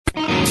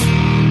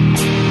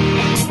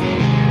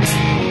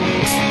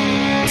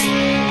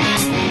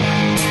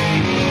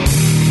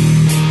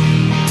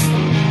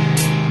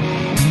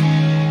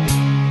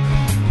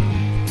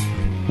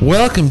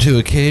Welcome to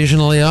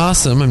Occasionally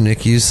Awesome. I'm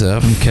Nick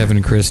Youssef. I'm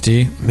Kevin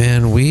Christie.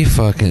 Man, we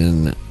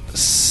fucking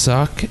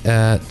suck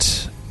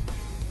at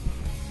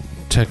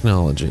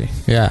technology.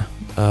 Yeah.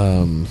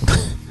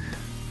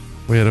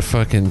 We had a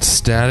fucking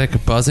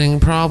static buzzing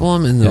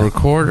problem in the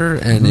recorder,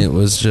 and it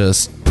was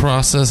just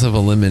process of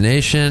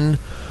elimination.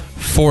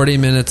 40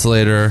 minutes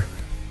later,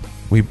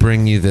 we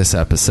bring you this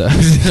episode.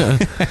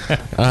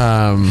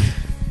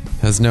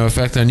 Has no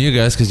effect on you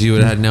guys because you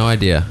would have had no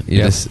idea. You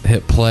just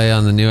hit play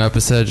on the new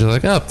episode. You're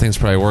like, oh, things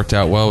probably worked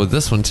out well with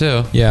this one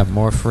too. Yeah,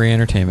 more free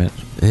entertainment.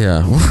 Yeah.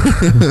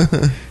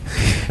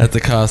 At the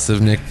cost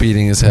of Nick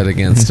beating his head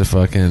against a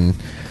fucking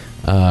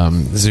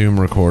Zoom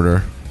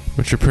recorder,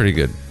 which are pretty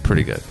good.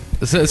 Pretty good.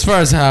 So as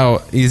far as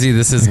how easy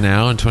this is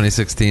now in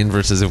 2016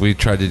 versus if we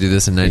tried to do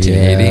this in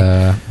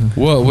 1980,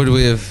 what would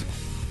we have?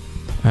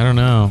 I don't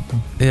know.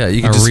 Yeah,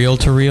 you a could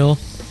reel-to-reel?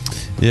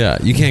 Yeah,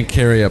 you can't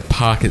carry a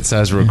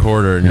pocket-sized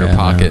recorder in your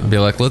pocket and be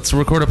like, let's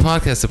record a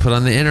podcast to put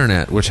on the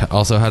internet, which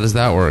also, how does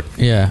that work?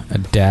 Yeah, a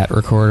DAT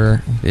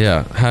recorder.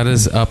 Yeah, how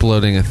does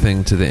uploading a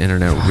thing to the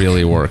internet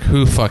really work?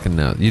 Who fucking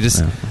knows? You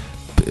just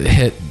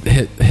hit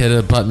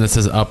a button that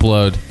says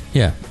upload,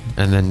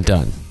 and then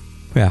done.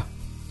 Yeah.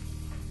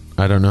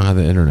 I don't know how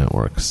the internet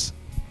works.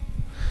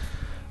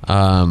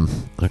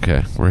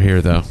 Okay, we're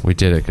here though. We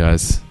did it,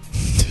 guys.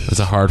 It was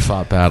a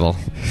hard-fought battle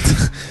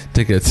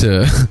to get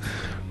to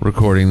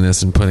recording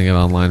this and putting it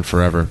online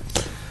forever.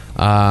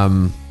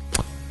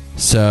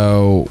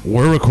 So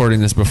we're recording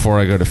this before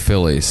I go to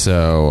Philly,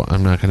 so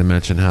I'm not going to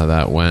mention how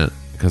that went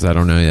because I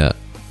don't know yet.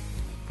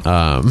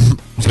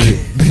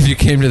 If you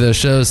came to those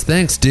shows,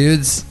 thanks,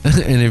 dudes.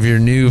 And if you're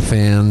new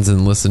fans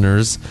and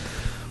listeners,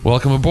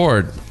 welcome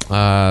aboard.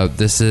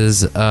 This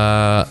is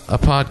a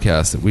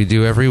podcast that we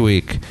do every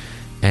week,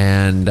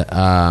 and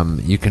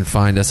you can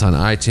find us on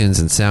iTunes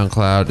and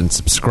SoundCloud and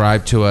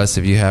subscribe to us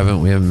if you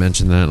haven't. We haven't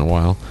mentioned that in a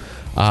while.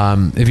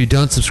 If you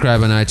don't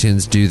subscribe on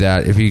iTunes, do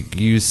that. If you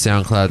use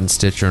SoundCloud and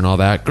Stitcher and all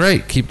that,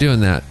 great. Keep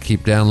doing that.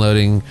 Keep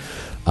downloading.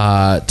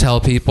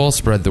 Tell people.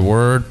 Spread the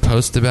word.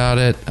 Post about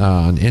it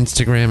on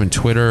Instagram and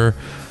Twitter.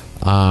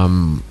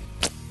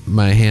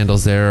 My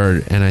handles there are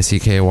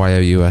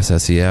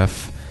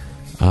NICKYOUSSEF.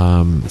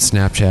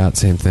 Snapchat,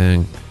 same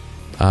thing.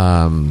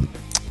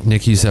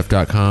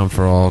 NickYoussef.com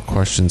for all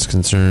questions,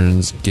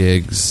 concerns,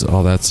 gigs,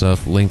 all that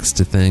stuff. Links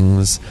to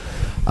things.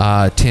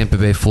 Tampa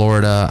Bay,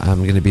 Florida.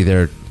 I'm going to be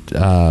there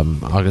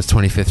August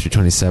 25th through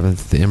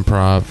 27th, the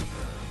Improv.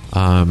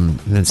 And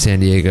then San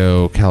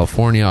Diego,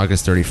 California,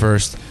 August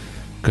 31st.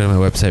 Go to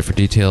my website for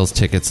details,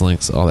 tickets,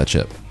 links, all that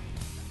shit.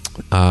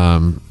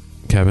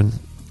 Kevin?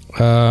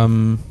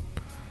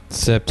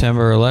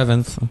 September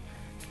 11th,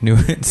 new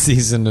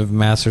season of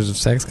Masters of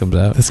Sex comes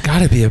out. There's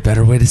got to be a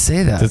better way to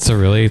say that. It's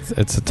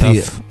a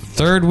tough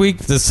third week,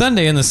 the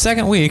Sunday in the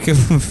second week. The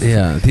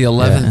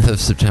 11th of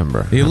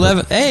September. The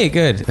 11th. Hey,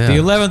 good. Yeah. The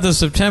 11th of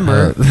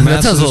September.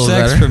 That sounds a little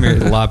Sex better.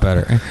 premiere. A lot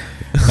better.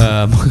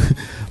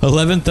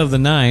 11th of the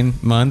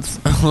 9th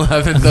month.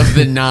 11th of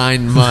the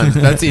 9 month.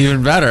 That's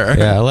even better.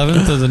 Yeah,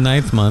 11th of the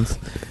 9th month.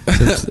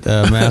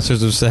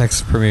 Masters of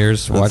Sex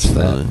premieres. Watch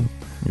that.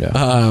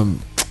 Yeah.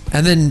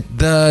 And then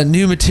the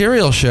new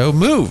material show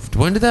moved.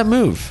 When did that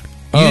move?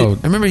 I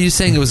remember you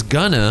saying it was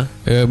gonna.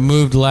 It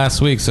moved last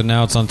week, so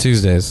now it's on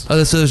Tuesdays.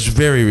 Oh, so it was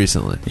very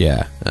recently.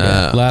 Yeah.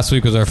 Last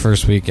week was our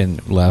first week,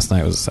 and last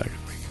night was the second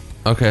week.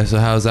 Okay, so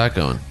how's that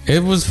going?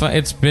 It was fun.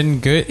 It's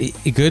been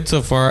good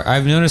so far.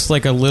 I've noticed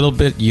like a little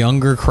bit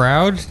younger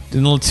crowd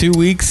in the 2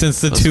 weeks since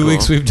the That's 2 cool.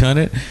 weeks we've done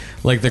it.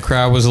 Like the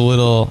crowd was a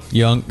little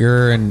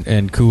younger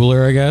and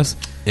cooler, I guess.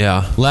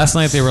 Yeah. Last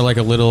night they were like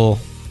a little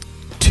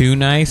too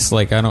nice.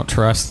 Like I don't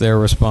trust their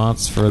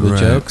response for the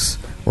jokes.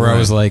 Where I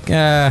was like,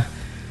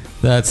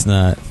 that's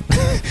not.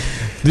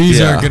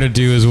 These aren't going to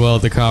do as well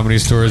at the Comedy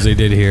Store as they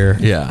did here.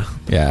 Yeah.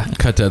 Yeah.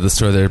 Cut to the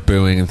store, they're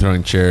booing and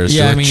throwing chairs.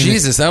 Yeah, You're I like, mean,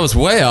 Jesus, that was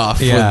way off.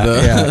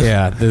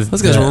 Yeah.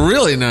 Those guys were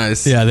really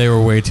nice. Yeah, they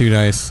were way too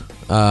nice.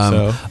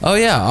 Oh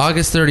yeah,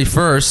 August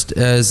 31st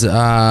is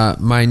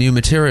my new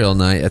material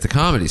night at the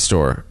Comedy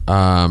Store.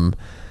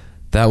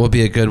 That will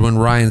be a good one.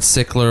 Ryan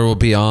Sickler will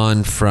be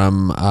on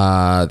from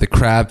the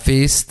Crab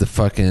Feast, the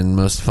fucking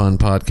most fun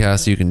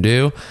podcast you can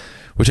do,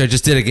 which I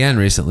just did again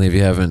recently. If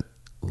you haven't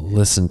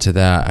listened to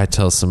that, I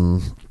tell a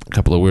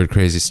couple of weird,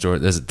 crazy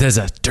stories. There's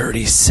a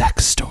dirty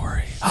sex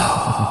story.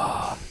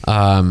 So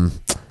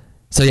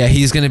yeah,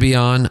 he's going to be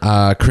on.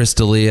 Chris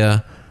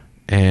D'Elia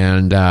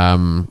and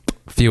a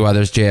few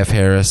others. JF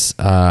Harris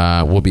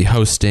will be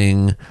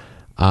hosting.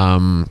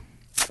 And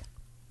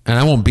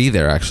I won't be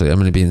there, actually. I'm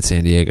going to be in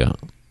San Diego.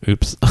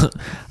 Oops.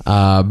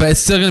 But it's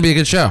still going to be a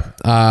good show.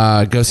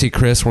 Go see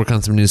Chris, work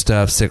on some new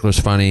stuff. Sickler's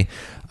funny.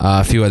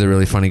 A few other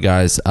really funny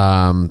guys.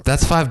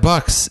 That's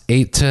 $5,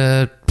 8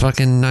 to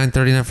fucking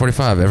 9:30,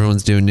 9:45.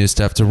 Everyone's doing new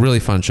stuff. It's a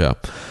really fun show.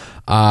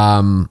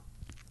 And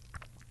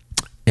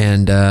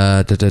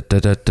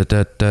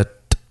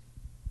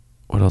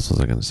what else was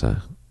I going to say?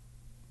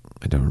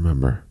 I don't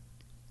remember.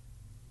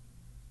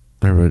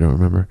 I really don't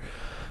remember.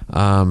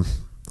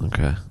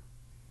 Okay.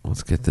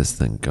 Let's get this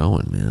thing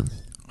going, man.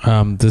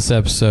 This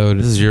episode.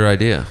 This is your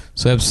idea.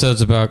 So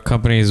episodes about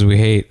companies we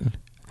hate.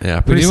 Yeah,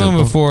 We pretty did simple.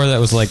 one before that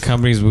was like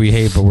companies we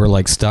hate, but we're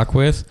like stuck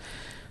with.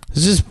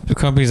 It's just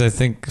companies I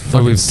think That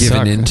fucking we've given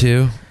suck.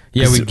 into.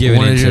 Yeah, we've given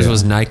One of into. yours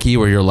was Nike,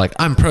 where you're like,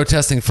 I'm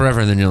protesting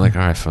forever, and then you're like,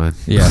 all right, fine.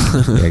 Yeah,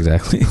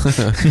 exactly.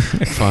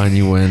 Fine,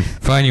 you win.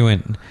 Fine, you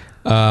win.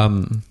 I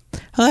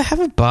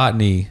haven't bought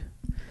any.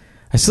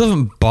 I still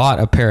haven't bought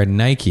a pair of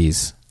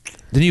Nikes.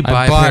 Didn't you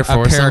buy I bought a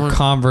pair for someone? of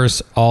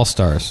Converse All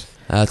Stars.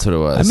 That's what it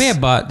was. I may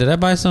have bought. Did I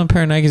buy some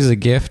pair of Nikes as a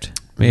gift?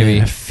 Maybe.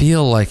 Man, I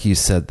feel like you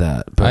said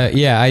that, but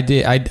Yeah, I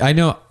did. I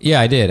know. Yeah,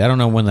 I did. I don't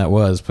know when that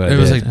was, but it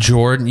was did. like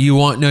Jordan. You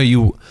want no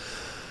you?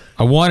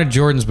 I wanted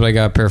Jordans, but I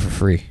got a pair for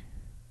free.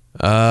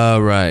 Oh,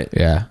 right.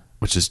 Yeah.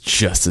 Which is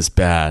just as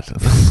bad.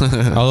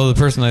 Although the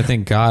person I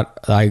think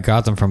I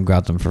got them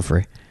for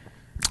free.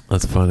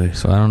 That's funny.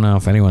 So I don't know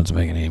if anyone's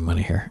making any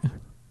money here.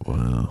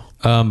 Wow.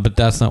 But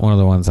that's not one of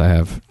the ones I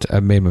have.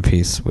 I've made my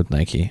peace with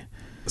Nike.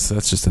 So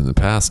that's just in the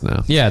past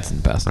now. Yeah, it's in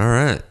the past. All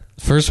right.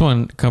 First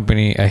one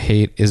company I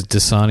hate is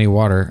Dasani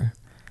Water.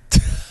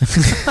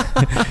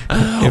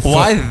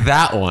 Why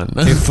that one?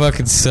 It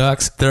fucking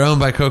sucks. They're owned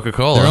by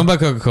Coca-Cola. They're owned by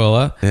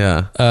Coca-Cola.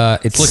 Yeah.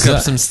 It's Let's look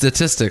up some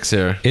statistics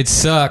here. It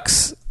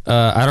sucks.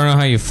 I don't know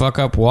how you fuck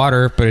up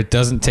water, but it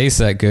doesn't taste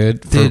that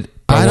good for Dude,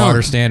 I don't-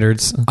 water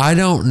standards. I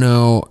don't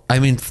know. I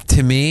mean,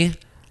 to me,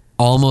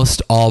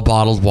 almost all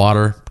bottled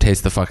water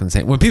tastes the fucking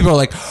same. When people are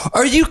like,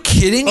 "Are you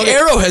kidding?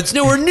 Arrowhead's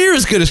nowhere near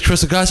as good as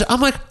Crystal Geyser." I'm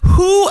like,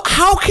 "Who?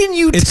 How can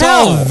you It's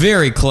tell?" all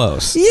very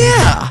close.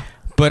 Yeah.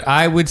 But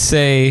I would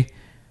say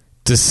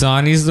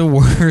Dasani's the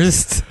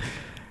worst.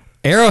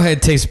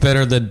 Arrowhead tastes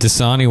better than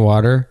Dasani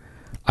water.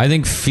 I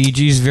think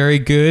Fiji's very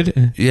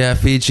good. Yeah,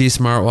 Fiji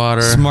Smart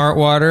Water. Smart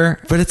water.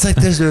 But it's like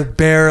there's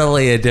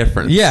barely a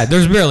difference. Yeah,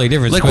 there's barely a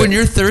difference. Like but- when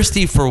you're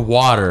thirsty for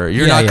water,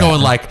 you're Yeah, not yeah.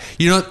 going like,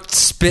 you don't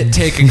spit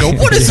take and go,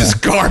 "What is Yeah. this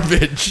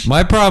garbage?"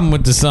 My problem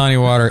with Dasani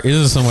water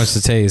isn't so much the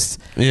taste.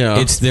 Yeah.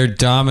 It's their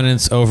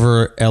dominance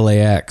over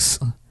LAX.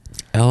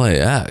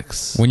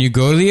 LAX. When you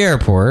go to the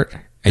airport,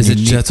 and Is it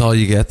you just all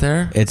you get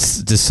there?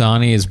 it's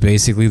Dasani is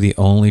basically the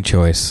only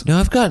choice. No,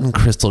 I've gotten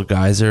Crystal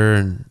Geyser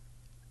and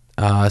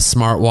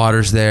Smart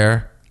Waters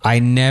there. I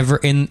never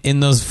in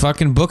those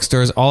fucking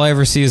bookstores. All I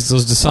ever see is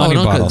those Dasani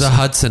no, bottles. the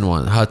Hudson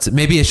one. Hudson.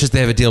 Maybe it's just they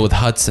have a deal with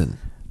Hudson,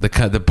 the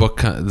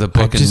book and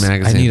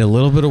magazine. I need a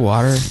little bit of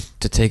water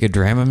to take a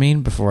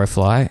Dramamine before I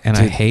fly, and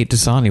I Dude. hate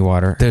Dasani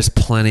water. There's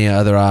plenty of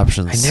other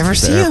options. I never at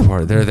the see 'em.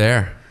 airport. They're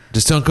there.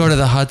 Just don't go to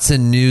the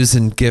Hudson News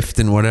and Gift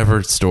and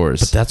whatever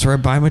stores. That's where I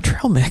buy my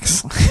trail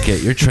mix.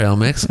 Get your trail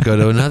mix. Go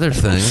to another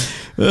thing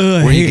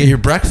where you get your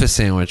breakfast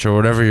sandwich or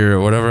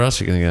whatever else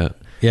you're gonna get.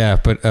 Yeah,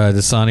 but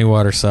Dasani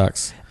water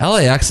sucks.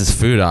 LAX's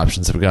food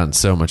options have gotten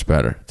so much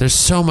better. There's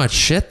so much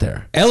shit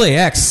there.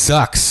 LAX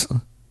sucks.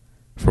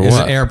 For As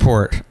what? an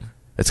airport.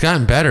 It's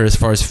gotten better as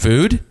far as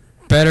food.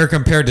 Better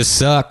compared to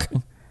suck.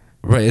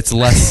 Right, it's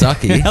less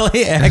sucky.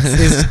 LAX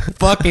is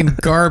fucking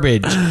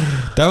garbage.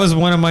 That was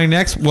one of my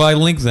next. Well, I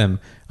linked them.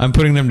 I'm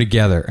putting them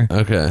together.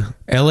 Okay.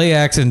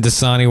 LAX and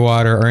Dasani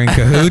water are in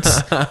cahoots,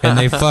 and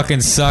they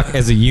fucking suck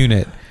as a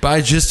unit. But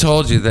I just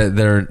told you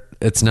that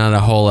it's not a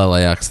whole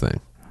LAX thing.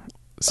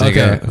 So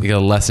Okay. you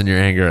gotta lessen your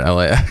anger at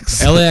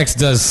LAX. LAX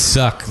does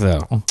suck,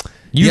 though.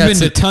 You've Yeah, been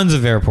to it's tons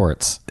of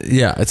airports.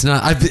 Yeah, it's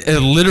not. I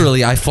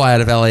fly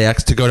out of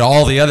LAX to go to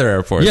all the other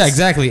airports. Yeah,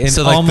 exactly. And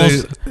So,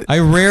 like, I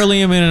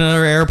rarely am in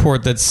another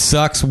airport that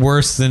sucks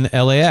worse than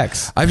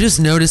LAX. I've just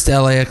noticed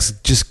LAX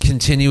just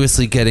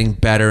continuously getting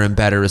better and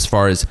better as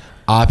far as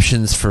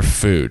options for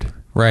food.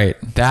 Right.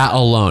 That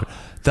alone.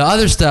 The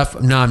other stuff,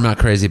 no, I'm not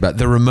crazy about.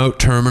 The remote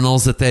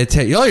terminals that they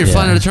take. Oh, you're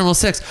flying Yeah. out of Terminal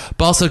 6.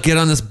 But also get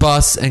on this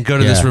bus and go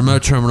to this Yeah.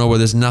 remote terminal where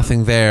there's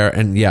nothing there.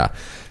 And yeah,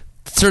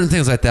 certain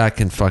things like that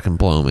can fucking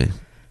blow me.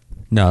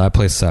 No, that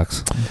place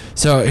sucks.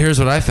 So here's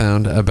what I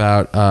found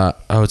about,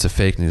 it's a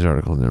fake news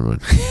article. Never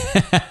mind.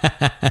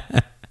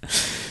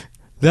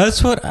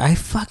 That's what I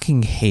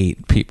fucking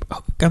hate.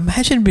 People,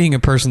 imagine being a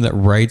person that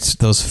writes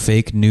those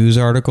fake news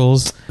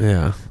articles.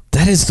 Yeah.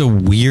 That is the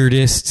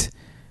weirdest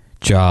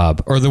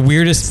job or the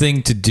weirdest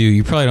thing to do.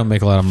 You probably don't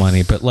make a lot of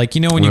money, but like,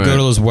 you know, when you go Right.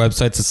 to those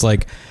websites, it's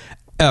like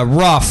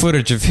raw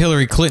footage of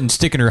Hillary Clinton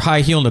sticking her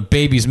high heel in a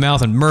baby's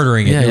mouth and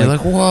murdering it. Yeah, you're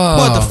like, whoa.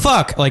 What the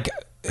fuck? Like,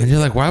 And you're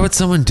like, why would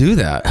someone do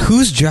that?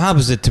 whose job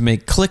is it to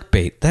make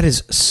clickbait? That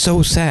is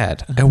so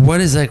sad.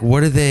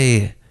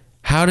 And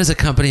how does a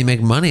company make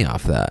money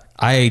off that?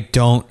 I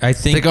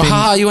think They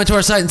go, you went to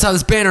our site and saw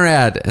this banner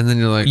ad. And then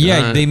you're like,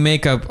 yeah, they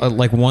make up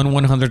like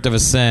 1/100th of a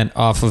cent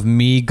off of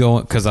me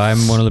going, because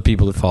I'm one of the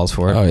people that falls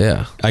for it. Oh,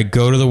 yeah. I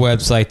go to the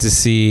website to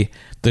see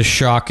the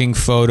shocking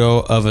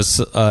photo of a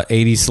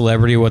 80s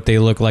celebrity, what they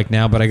look like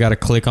now, but I got to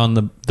click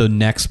on the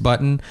next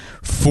button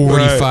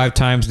 45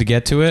 times to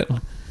get to it.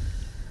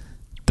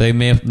 They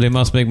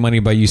must make money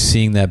by you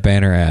seeing that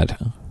banner ad.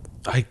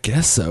 I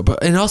guess so.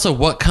 And also,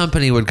 what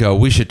company would go,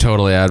 we should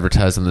totally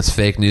advertise on this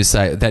fake news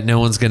site that no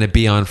one's going to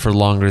be on for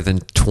longer than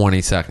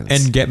 20 seconds?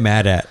 And get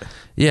mad at.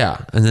 yeah.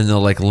 And then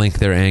they'll like link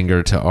their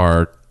anger to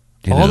our,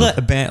 A lot of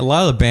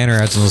the banner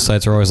ads on those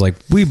sites are always like,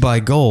 we buy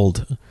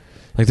gold.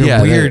 Like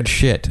they're weird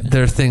shit.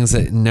 They're things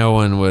that no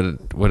one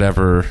would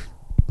ever,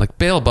 like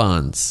bail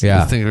bonds.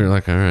 Yeah. You think you're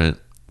like, all right.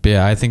 But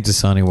yeah, I think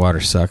Dasani water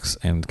sucks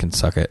and can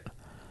suck it.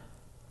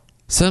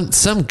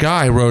 Some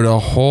guy wrote a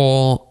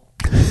whole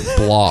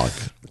blog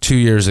 2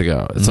 years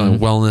ago. It's on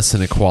wellness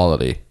and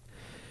equality.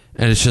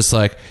 And it's just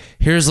like,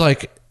 here's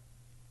like,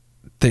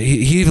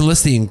 he even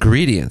lists the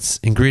ingredients.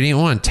 Ingredient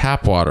 1,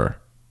 tap water.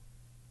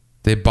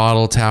 They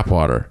bottle tap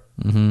water.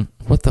 Mm-hmm.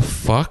 What the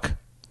fuck?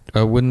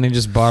 Wouldn't they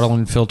just bottle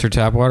and filter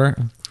tap water?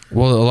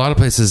 Well, a lot of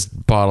places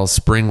bottle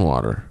spring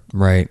water.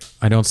 Right.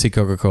 I don't see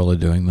Coca-Cola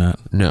doing that.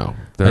 No.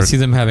 I see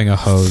them having a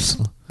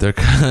hose. They're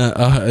kind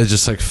of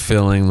just like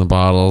filling the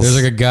bottles. There's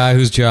like a guy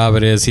whose job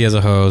it is. He has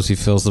a hose. He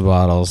fills the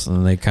bottles,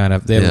 and they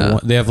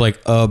have like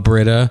a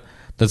Brita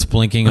that's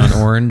blinking on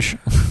orange.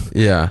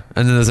 Yeah,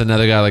 and then there's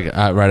another guy like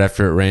right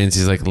after it rains,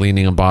 he's like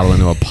leaning a bottle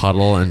into a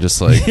puddle and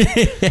just like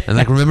and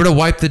like remember to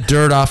wipe the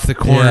dirt off the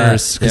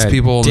corners because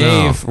people will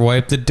Dave, know.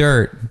 wipe the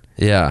dirt.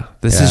 Yeah,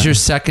 this is your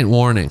second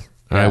warning.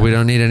 All right, we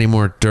don't need any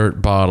more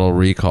dirt bottle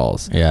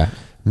recalls. Yeah,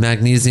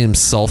 magnesium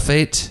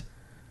sulfate.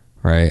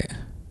 Right.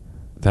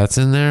 That's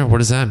in there? What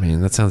does that mean?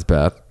 That sounds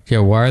bad. Yeah,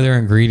 why are there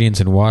ingredients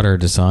in water,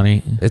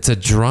 Dasani? It's a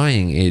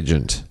drying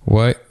agent.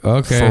 What?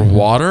 Okay. For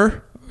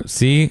water?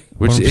 See?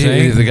 Which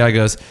the guy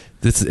goes,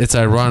 it's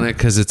ironic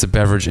because it's a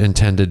beverage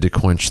intended to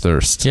quench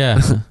thirst. Yeah.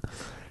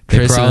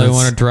 They probably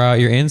want to dry out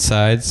your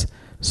insides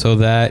so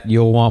that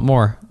you'll want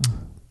more.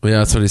 Yeah,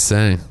 that's what he's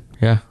saying.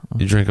 Yeah.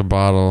 You drink a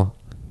bottle.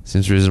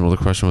 Seems reasonable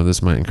to question whether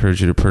this might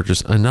encourage you to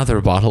purchase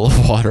another bottle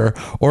of water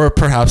or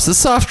perhaps a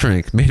soft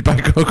drink made by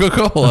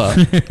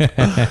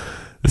Coca-Cola.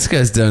 This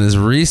guy's done his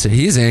research.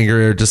 He's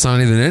angrier at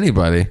Dasani than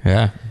anybody.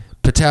 Yeah.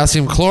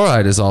 Potassium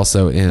chloride is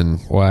also in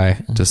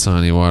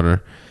Dasani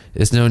water.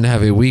 It's known to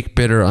have a weak,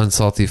 bitter,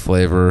 unsalty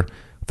flavor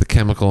with a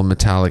chemical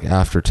metallic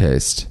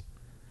aftertaste.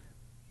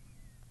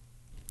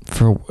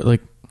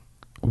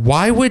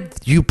 Why would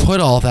you put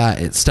all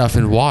that stuff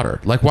in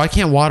water? Like, why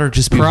can't water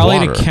just be probably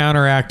water? To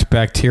counteract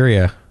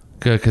bacteria.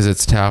 Good, because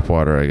it's tap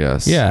water, I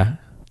guess. Yeah.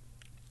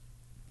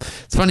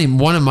 It's funny.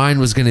 One of mine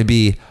was going to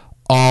be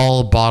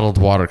all bottled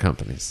water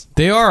companies.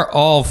 They are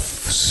all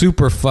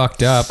super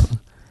fucked up.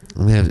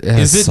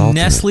 Is it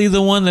Nestle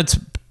the one that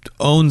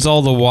owns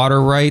all the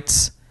water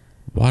rights?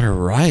 Water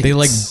rights? They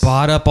like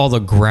bought up all the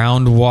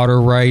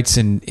groundwater rights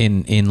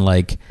in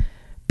like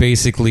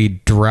basically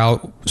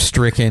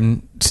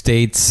drought-stricken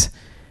states,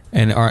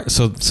 and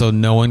so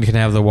no one can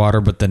have the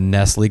water but the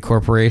Nestle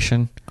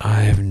Corporation. I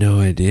have no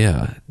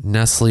idea.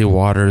 Nestle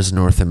Waters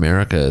North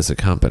America is a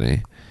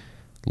company.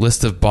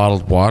 List of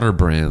bottled water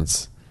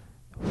brands.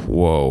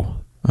 Whoa.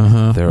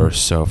 There are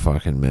so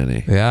fucking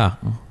many. Yeah.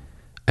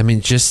 I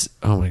mean,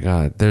 oh my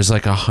God. There's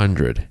like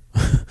 100.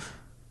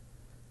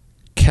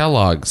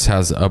 Kellogg's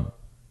has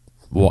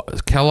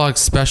Kellogg's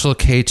Special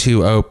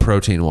K2O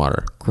protein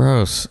water.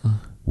 Gross.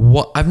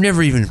 What? I've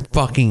never even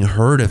fucking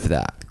heard of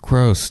that.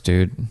 Gross,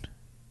 dude.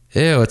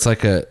 Ew, it's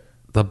like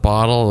the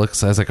bottle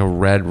has like a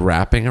red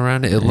wrapping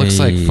around it. It looks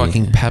like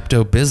fucking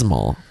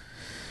Pepto-Bismol.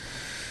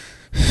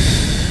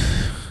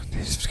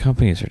 These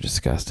companies are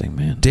disgusting,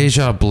 man.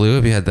 Deja Blue,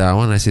 have you had that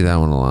one? I see that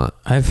one a lot.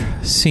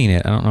 I've seen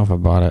it. I don't know if I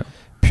bought it.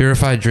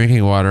 Purified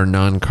drinking water,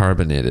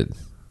 non-carbonated.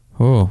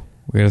 Oh,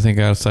 we got to think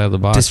outside the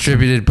box.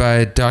 Distributed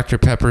by Dr.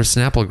 Pepper's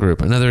Snapple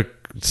Group, another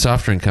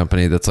soft drink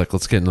company that's like,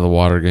 let's get into the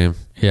water game.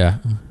 Yeah.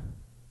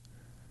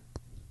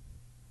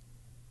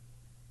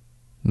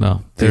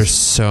 No. There's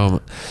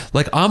so...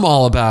 Like, I'm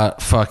all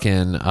about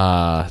fucking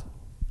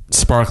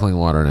sparkling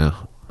water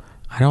now.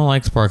 I don't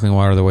like sparkling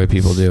water the way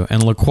people do.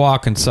 And La Croix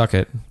can suck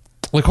it.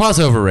 La Croix's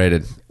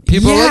overrated.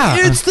 People are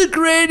like, it's the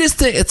greatest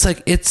thing. It's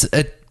like, it's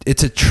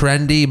a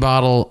trendy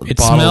bottle. It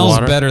bottle smells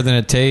of water. better than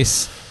it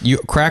tastes. You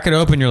crack it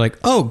open, you're like,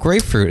 oh,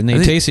 grapefruit. And then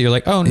you taste it, you're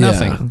like, oh,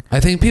 nothing. Yeah. I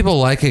think people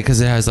like it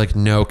because it has like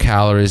no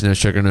calories, no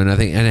sugar, no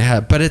nothing.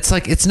 And but it's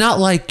like, it's not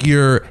like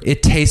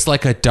it tastes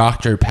like a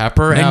Dr.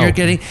 Pepper and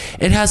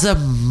it has a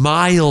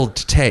mild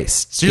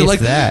taste. So you're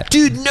like,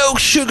 dude, no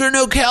sugar,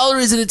 no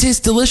calories, and it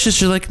tastes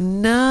delicious. You're like,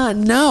 nah,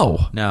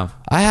 no.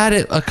 I had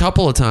it a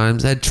couple of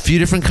times. I had a few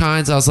different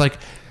kinds. I was like,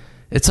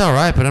 it's all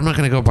right, but I'm not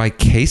going to go buy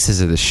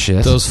cases of this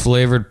shit. Those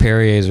flavored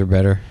Perriers are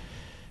better.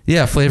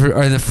 Yeah,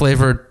 the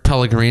flavored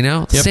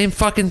Pellegrino. Yep. Same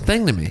fucking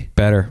thing to me.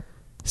 Better.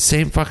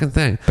 Same fucking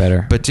thing.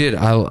 Better. But dude,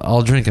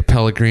 I'll drink a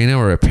Pellegrino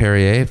or a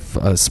Perrier,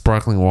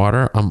 sparkling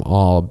water. I'm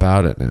all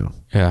about it now.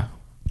 Yeah.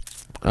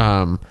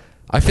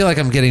 I feel like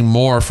I'm getting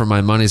more for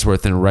my money's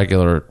worth than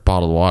regular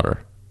bottled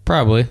water.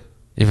 Probably.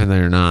 Even though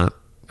you're not.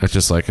 It's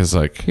just like,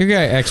 you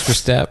got extra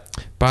step.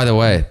 By the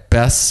way,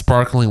 best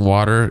sparkling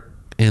water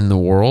in the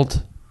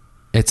world.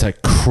 It's a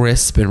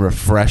crisp and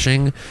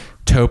refreshing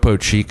Topo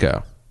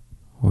Chico.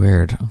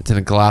 Weird. It's in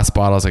a glass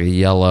bottle. It's like a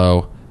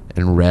yellow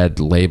and red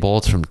label.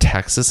 It's from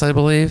Texas, I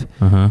believe.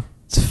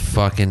 It's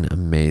fucking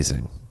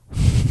amazing.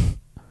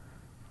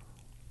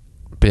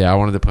 But yeah, I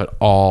wanted to put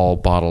all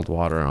bottled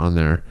water on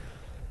there.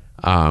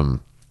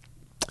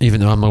 Even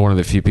though I'm one of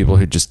the few people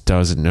who just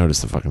doesn't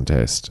notice the fucking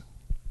taste.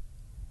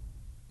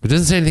 It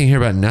doesn't say anything here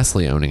about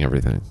Nestle owning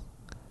everything.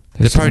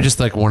 They're probably just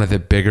like one of the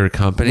bigger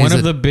companies. One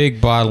of the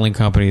big bottling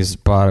companies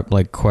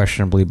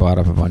questionably bought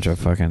up a bunch of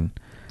fucking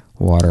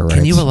water rights.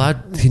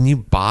 Can you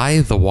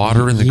buy the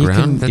water in the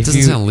ground? That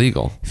doesn't sound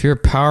legal. If you're a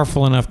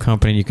powerful enough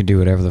company, you can do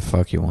whatever the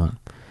fuck you want.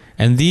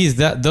 And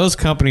those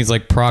companies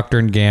like Procter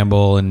and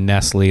Gamble and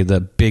Nestle,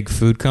 the big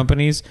food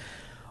companies,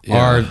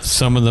 are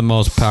some of the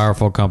most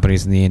powerful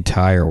companies in the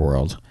entire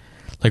world.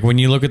 Like when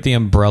you look at the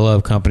umbrella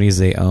of companies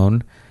they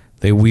own,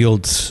 they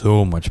wield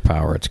so much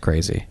power. It's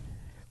crazy.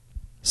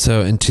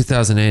 So in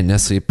 2008,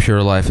 Nestle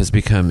Pure Life has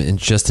become, in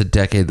just a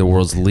decade, the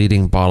world's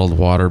leading bottled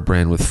water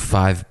brand with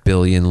 5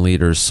 billion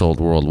liters sold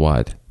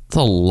worldwide. It's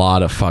a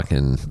lot of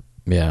fucking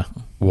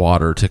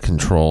water to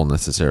control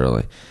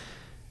necessarily.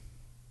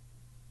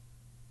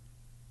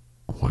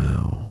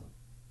 Wow.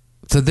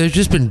 So they've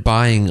just been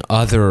buying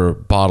other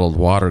bottled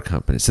water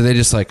companies. So they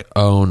just like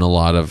own a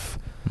lot of...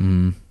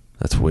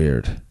 That's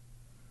weird.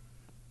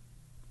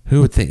 Who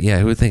would think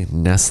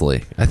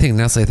Nestle? I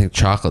think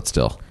chocolate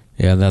still.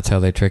 Yeah, that's how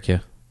they trick you.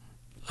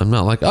 I'm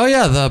not like, oh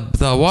yeah,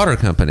 the water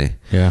company.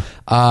 Yeah.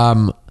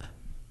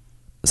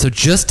 So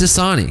just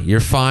Dasani, you're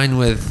fine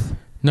with...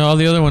 No,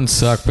 the other ones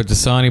suck, but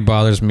Dasani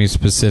bothers me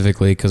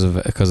specifically because of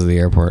the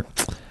airport.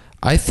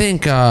 I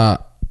think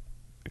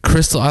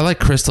Crystal. I like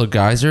Crystal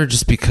Geyser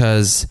just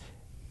because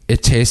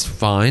it tastes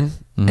fine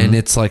and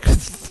it's like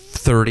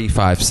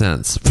 35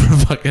 cents for a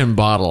fucking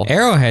bottle.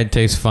 Arrowhead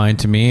tastes fine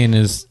to me and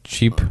is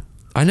cheap.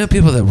 I know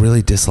people that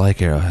really dislike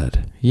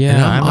Arrowhead.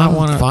 Yeah,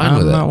 I'm fine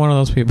with it. I'm not one of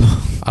those people.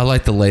 I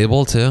like the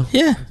label too.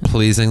 Yeah,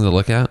 pleasing to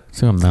look at.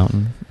 It's a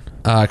mountain.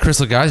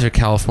 Crystal Geyser,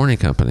 California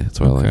company. That's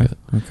why I like it.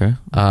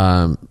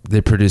 Okay.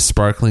 They produce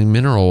sparkling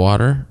mineral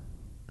water.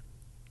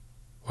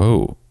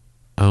 Whoa.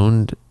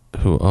 Owned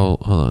who? Oh,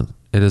 hold on.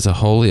 It is a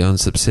wholly owned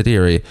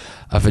subsidiary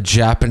of a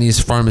Japanese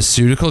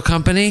pharmaceutical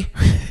company.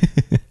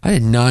 I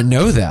did not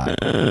know that.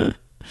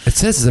 It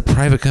says it's a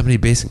private company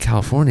based in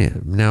California.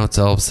 Now it's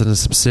all of a sudden a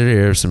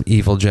subsidiary of some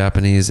evil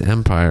Japanese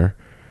empire.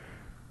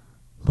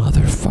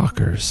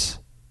 Motherfuckers.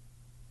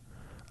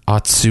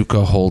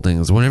 Otsuka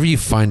Holdings. Whenever you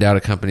find out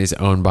a company is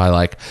owned by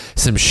like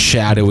some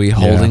shadowy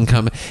holding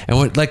company, and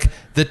what like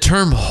the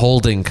term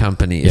holding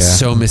company is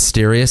so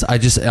mysterious. I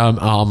just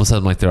almost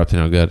I'm like they're up to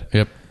no good.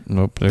 Yep.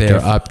 Nope.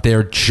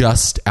 They're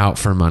just out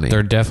for money.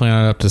 They're definitely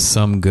not up to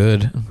some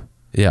good.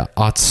 Yeah,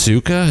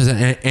 Otsuka.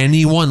 Has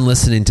anyone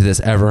listening to this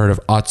ever heard of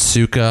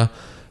Otsuka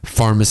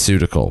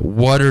Pharmaceutical?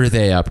 What are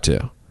they up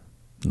to?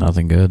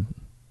 Nothing good.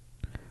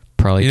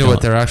 Probably. You know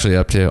what they're actually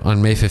up to?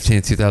 On May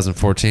 15th,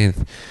 2014,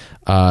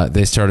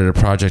 they started a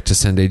project to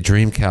send a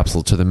dream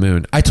capsule to the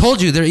moon. I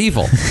told you they're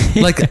evil.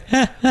 Like,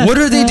 what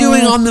are they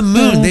doing on the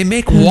moon? They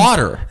make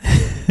water.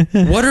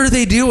 What are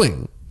they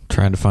doing?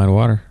 Trying to find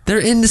water.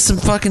 They're into some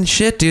fucking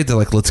shit, dude. They're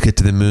like, let's get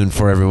to the moon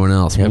for everyone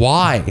else. Yep.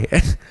 Why?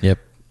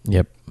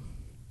 Yep.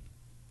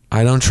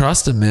 I don't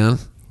trust them, man.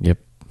 Yep.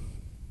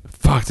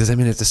 Fuck, does that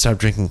mean I have to stop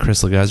drinking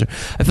Crystal Geyser?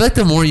 I feel like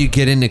the more you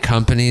get into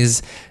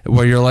companies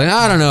where you're like,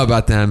 I don't know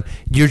about them,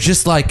 you're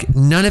just like,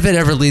 none of it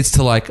ever leads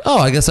to like, oh,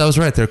 I guess I was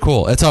right. They're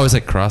cool. It's always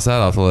like, cross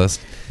that off the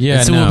list. Yeah,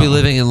 and someone will be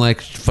living in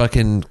like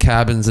fucking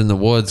cabins in the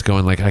woods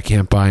going like, I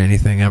can't buy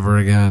anything ever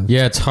again.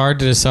 Yeah, it's hard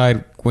to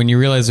decide when you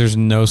realize there's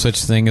no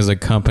such thing as a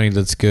company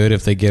that's good.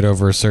 If they get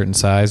over a certain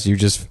size, you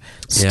just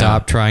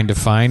stop trying to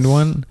find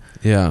one.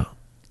 Yeah.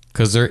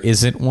 Because there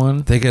isn't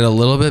one. They get a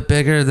little bit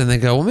bigger, then they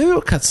go, well, maybe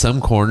we'll cut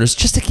some corners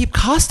just to keep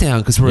costs down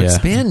because we're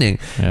expanding.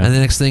 Yeah. And the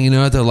next thing you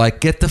know, they're like,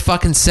 get the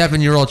fucking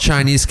 7-year-old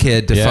Chinese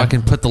kid to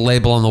fucking put the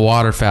label on the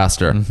water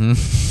faster.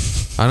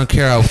 Mm-hmm. I don't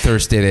care how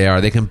thirsty they are.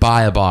 They can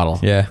buy a bottle.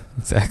 Yeah,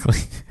 exactly.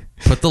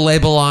 Put the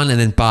label on and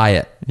then buy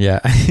it. Yeah.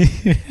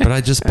 But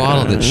I just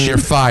bottled it. You're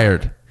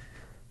fired.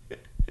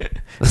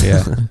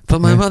 Yeah.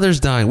 But my mother's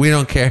dying. We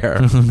don't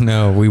care.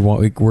 No,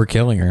 we're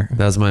killing her.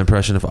 That was my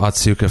impression of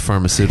Otsuka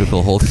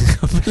Pharmaceutical Holding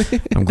Company.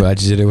 I'm glad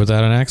you did it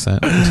without an accent.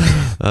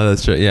 Oh,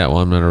 that's true. Yeah, well,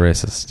 I'm not a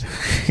racist.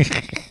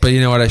 But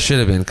you know what? I should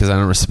have been because I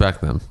don't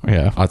respect them.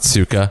 Yeah.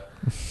 Otsuka.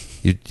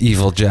 You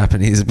evil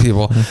Japanese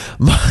people.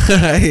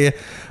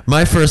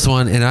 My first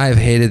one, and I have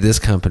hated this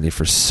company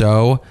for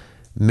so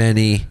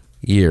many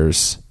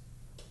years.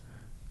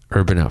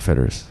 Urban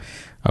Outfitters.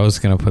 I was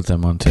going to put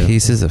them on too.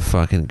 Pieces of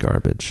fucking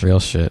garbage. Real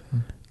shit.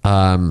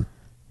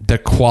 The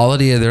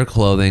quality of their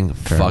clothing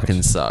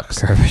fucking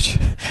sucks. Garbage.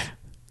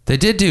 They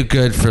did do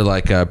good for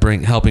like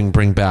helping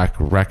bring back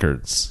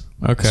records.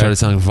 Okay. Started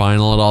selling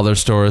vinyl at all their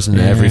stores, and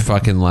every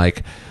fucking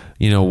like,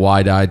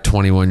 wide-eyed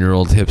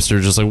 21-year-old hipster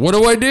just like, what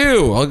do I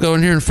do? I'll go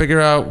in here and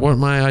figure out what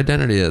my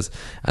identity is.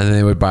 And then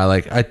they would buy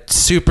like a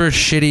super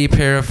shitty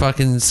pair of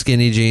fucking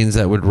skinny jeans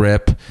that would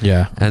rip.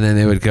 Yeah. And then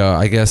they would go,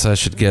 I guess I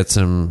should get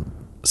some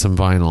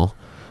vinyl.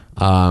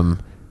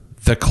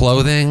 The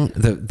clothing,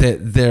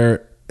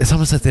 it's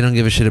almost like they don't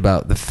give a shit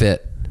about the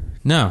fit.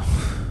 No.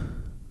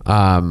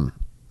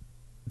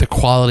 The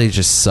quality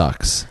just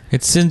sucks.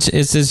 It's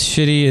as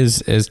shitty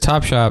as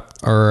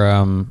Topshop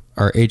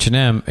or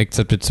H&M,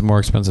 except it's more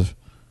expensive.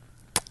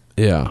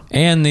 Yeah.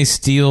 And they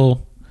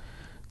steal.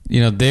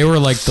 They were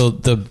like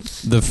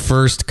the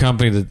first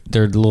company that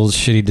their little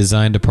shitty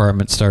design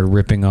department started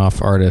ripping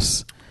off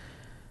artists.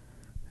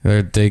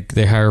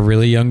 They hire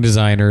really young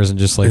designers and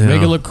just like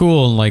make it look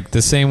cool, and like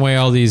the same way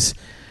all these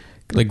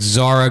like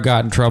Zara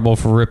got in trouble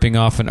for ripping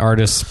off an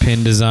artist's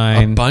pin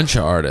design. A bunch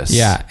of artists.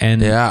 Yeah,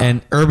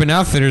 and Urban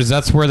Outfitters,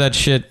 that's where that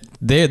shit.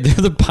 They're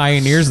the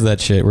pioneers of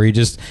that shit. Where you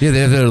just they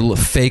have their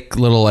fake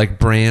little like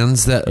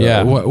brands that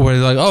where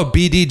they're like, oh,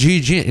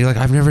 BDG. You're like,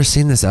 I've never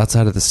seen this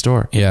outside of the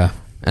store. Yeah.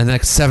 And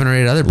like 7 or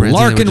 8 other brands.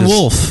 Lark and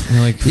Wolf.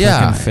 You're like,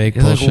 fake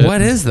bullshit. Like,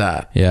 what is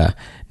that? Yeah.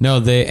 No,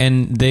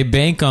 they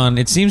bank on,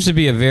 it seems to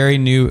be a very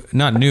new,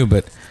 not new,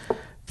 but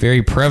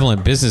very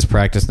prevalent business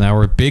practice now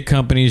where big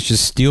companies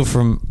just steal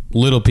from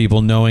little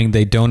people knowing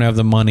they don't have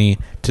the money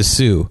to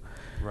sue.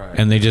 Right.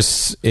 And they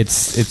just,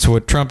 it's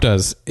what Trump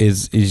does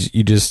is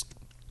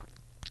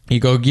you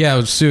go, yeah,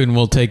 sue and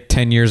we'll take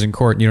 10 years in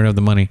court and you don't have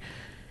the money.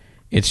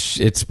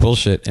 It's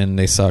bullshit and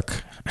they suck.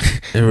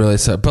 It really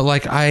sucks. But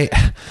like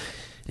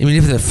I mean,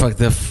 even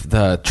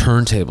the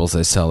turntables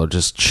they sell are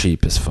just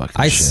cheap as fucking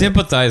I shit.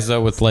 sympathize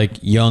though with like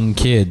young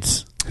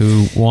kids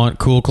who want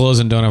cool clothes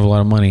and don't have a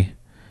lot of money.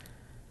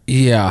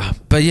 Yeah,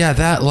 but yeah,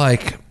 that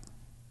like,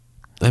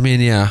 I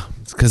mean, yeah,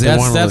 because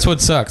that's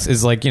what sucks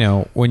is like, you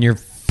know, when you're.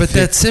 But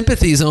that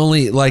sympathy is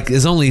only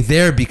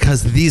there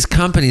because these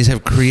companies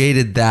have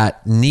created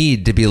that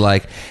need to be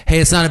like, hey,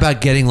 it's not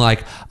about getting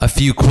like a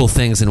few cool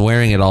things and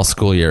wearing it all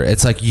school year.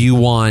 It's like you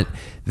want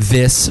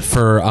this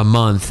for a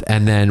month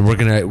and then we're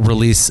going to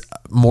release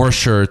more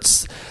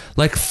shirts.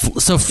 Like,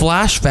 so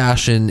flash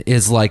fashion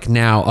is like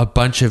now a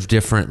bunch of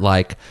different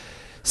like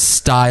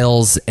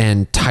styles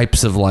and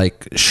types of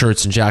like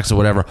shirts and jackets or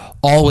whatever,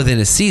 all within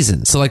a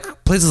season. So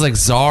like places like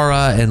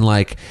Zara and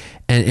like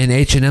and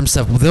H&M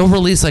stuff, they'll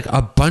release like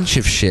a bunch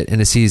of shit in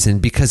a season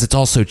because it's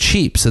all so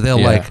cheap. So they'll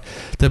be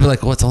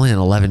like, well, it's only an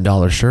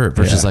 $11 shirt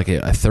versus like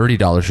a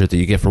 $30 shirt that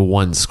you get for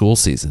one school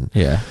season.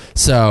 Yeah.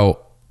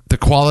 So the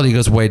quality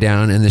goes way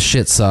down and the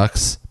shit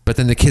sucks. But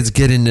then the kids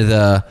get into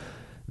the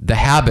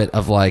habit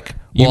of like,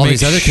 well, all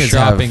these other kids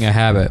shopping a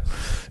habit.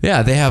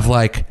 Yeah, they have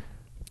like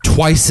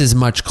twice as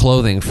much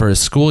clothing for a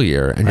school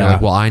year, and you're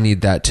like, well, I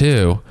need that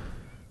too.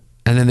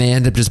 And then they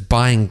end up just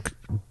buying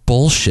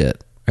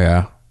bullshit.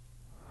 Yeah.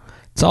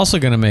 It's also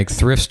going to make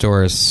thrift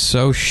stores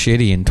so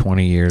shitty in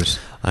 20 years.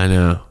 I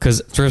know.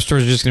 Because thrift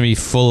stores are just going to be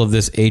full of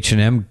this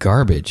H&M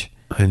garbage.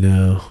 I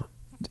know.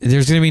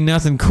 There's going to be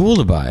nothing cool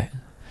to buy.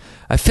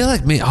 I feel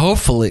like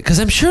hopefully, because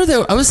I'm sure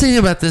I was thinking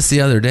about this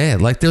the other day.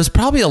 Like, there was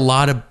probably a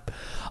lot of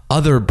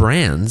other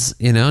brands,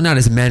 you know, not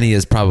as many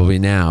as probably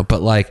now,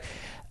 but like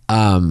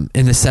in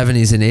the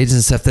 70s and 80s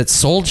and stuff that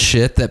sold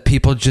shit that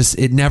people just,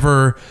 it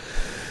never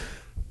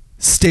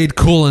stayed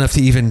cool enough to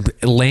even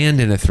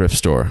land in a thrift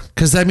store.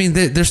 Because I mean,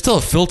 there's still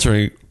a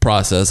filtering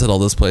process at all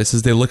those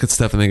places. They look at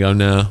stuff and they go,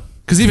 no.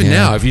 Because even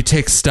now, if you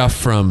take stuff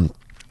from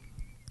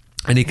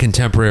any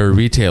contemporary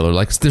retailer,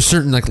 like there's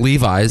certain, like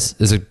Levi's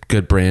is a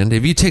good brand.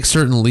 If you take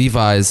certain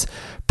Levi's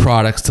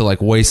products to like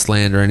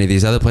Wasteland or any of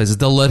these other places,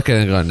 they'll look at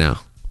it and go, no.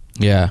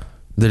 Yeah.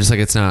 They're just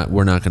like,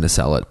 we're not going to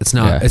sell it. It's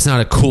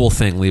not a cool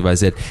thing Levi's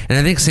did. And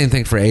I think same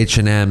thing for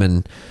H&M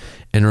and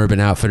Urban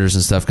Outfitters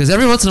and stuff. Because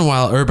every once in a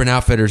while, Urban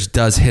Outfitters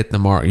does hit the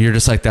mark. You're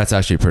just like, that's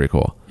actually pretty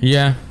cool.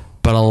 Yeah.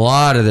 But a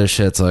lot of their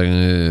shit's like,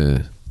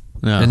 no.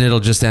 And it'll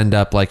just end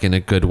up like in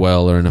a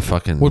Goodwill or in a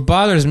fucking... What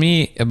bothers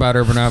me about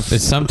Urban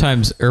Outfitters,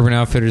 sometimes Urban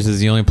Outfitters is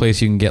the only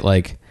place you can get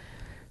like,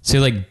 say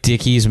like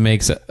Dickies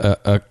makes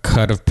a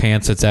cut of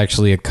pants that's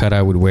actually a cut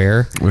I would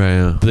wear. Right,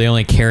 yeah. But they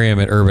only carry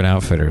them at Urban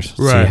Outfitters.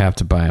 Right. So you have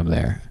to buy them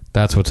there.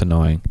 That's what's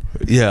annoying.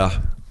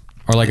 Yeah.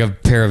 Or like a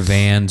pair of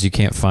Vans you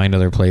can't find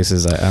other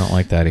places. I don't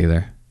like that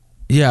either.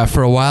 Yeah,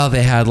 for a while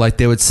they had like,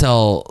 they would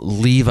sell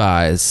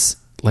Levi's,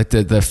 like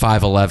the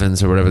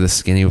 511s or whatever the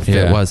skinny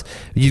fit was.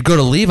 You'd go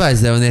to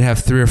Levi's though and they'd have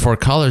 3 or 4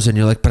 colors and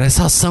you're like, but I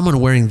saw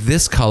someone wearing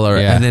this color.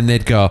 And then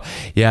they'd go,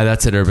 yeah,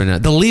 that's at Urban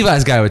Outfitters. The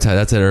Levi's guy would tell you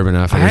that's at Urban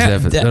Outfitters. They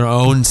have their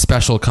own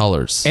special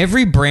colors.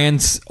 Every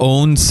brand's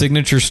own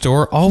signature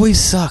store always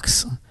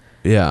sucks.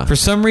 Yeah. For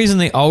some reason,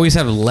 they always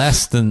have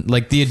less than...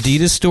 Like, the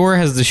Adidas store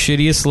has the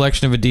shittiest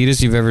selection of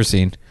Adidas you've ever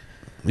seen.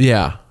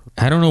 Yeah.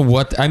 I don't know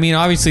what... I mean,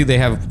 obviously,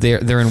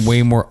 they're in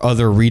way more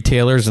other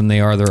retailers than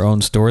they are their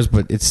own stores,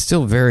 but it's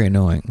still very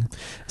annoying.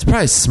 It's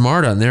probably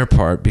smart on their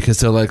part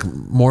because they're like,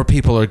 more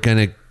people are going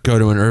to go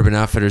to an Urban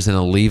Outfitters than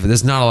a Levi.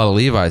 There's not a lot of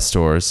Levi's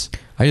stores.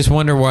 I just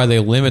wonder why they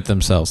limit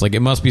themselves. Like, it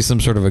must be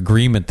some sort of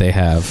agreement they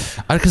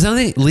have. Because I don't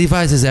think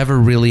Levi's has ever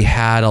really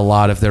had a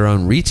lot of their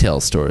own retail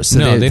stores. So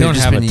no, they don't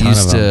have a ton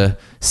used of them. to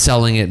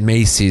selling at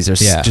Macy's or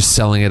just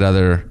selling at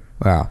other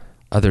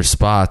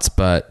spots.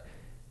 But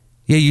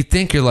yeah, you'd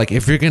think you're like,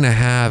 if you're going to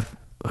have,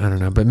 I don't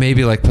know, but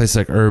maybe like places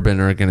like Urban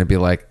are going to be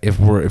like, if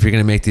you're going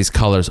to make these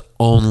colors,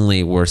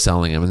 only we're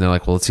selling them. And they're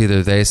like, well, it's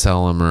either they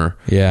sell them or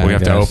we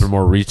have to open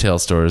more retail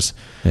stores.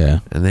 Yeah.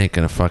 And they ain't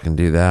going to fucking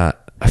do that.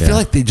 I feel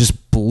like they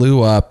just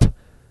blew up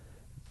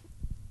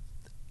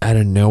out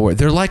of nowhere.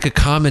 They're like a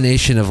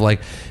combination of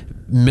like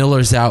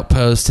Miller's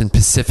Outpost and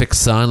Pacific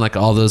Sun, like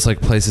all those like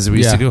places we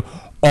used to go,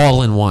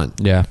 all in one.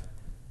 Yeah.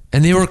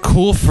 And they were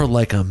cool for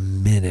like a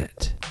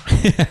minute.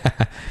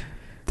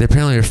 They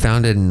apparently were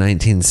founded in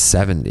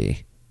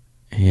 1970.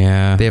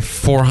 Yeah. They have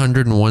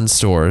 401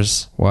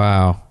 stores.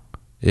 Wow.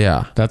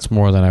 Yeah. That's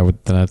more than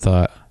I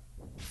thought.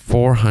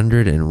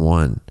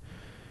 401.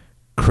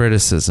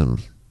 Criticism.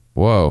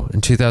 Whoa.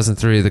 In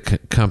 2003, the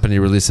company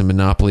released a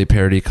Monopoly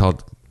parody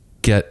called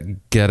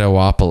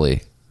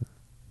Ghettopoly.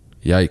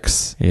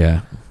 Yikes.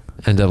 Yeah.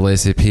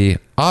 NAACP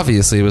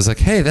obviously was like,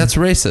 hey, that's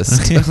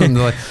racist. And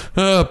they're like,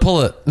 oh,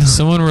 pull it.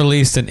 Someone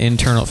released leaked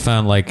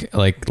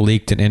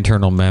an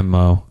internal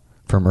memo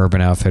from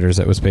Urban Outfitters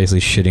that was basically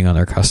shitting on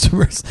their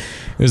customers.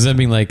 It was them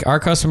being like, our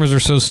customers are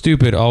so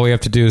stupid, all we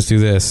have to do is do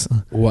this.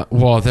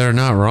 Well, they're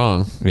not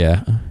wrong.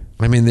 Yeah.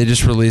 I mean, they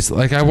just released,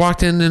 like, I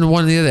walked in and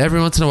one of the other, every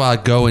once in a while I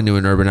go into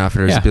an Urban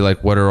Outfitters and be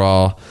like, what are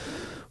all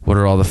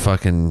the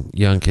fucking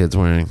young kids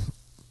wearing?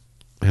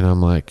 And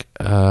I'm like,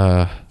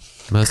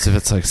 most of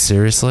it's like,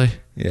 seriously?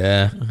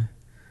 Yeah.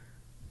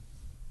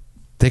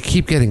 They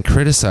keep getting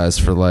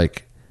criticized for,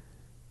 like,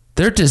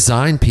 they're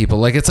design people.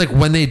 Like, it's like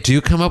when they do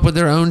come up with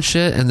their own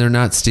shit and they're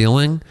not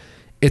stealing,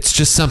 it's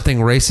just something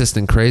racist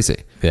and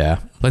crazy. Yeah.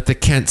 Like the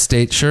Kent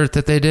State shirt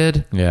that they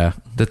did. Yeah.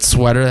 That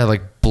sweater had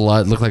like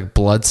blood, looked like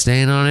blood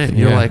stain on it. And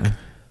you're like,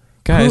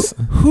 guys,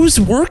 who's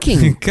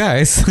working?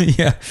 Guys,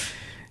 yeah.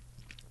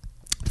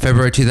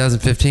 February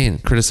 2015,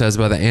 criticized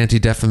by the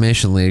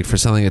Anti-Defamation League for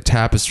selling a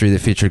tapestry that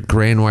featured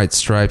gray and white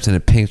stripes and a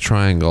pink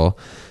triangle,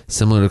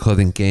 similar to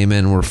clothing gay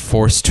men were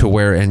forced to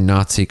wear in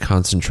Nazi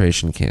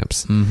concentration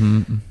camps.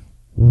 Mm-hmm.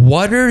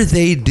 What are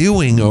they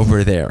doing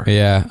over there?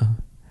 Yeah.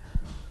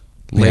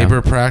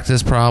 Labor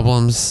practice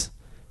problems,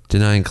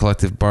 denying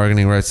collective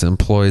bargaining rights to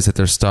employees at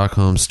their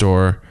Stockholm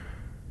store.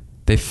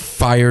 They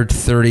fired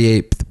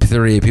 38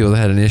 people that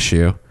had an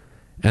issue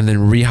and then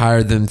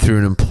rehired them through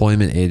an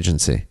employment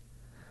agency.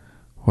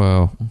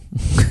 Whoa.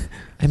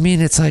 I mean,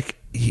 it's like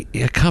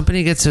a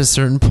company gets to a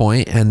certain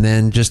point and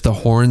then just the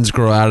horns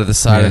grow out of the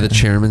side of the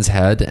chairman's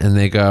head and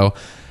they go,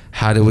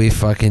 how do we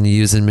fucking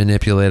use and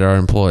manipulate our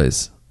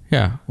employees?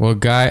 Yeah. Well,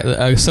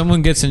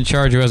 someone gets in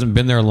charge who hasn't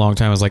been there a long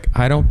time is like,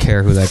 I don't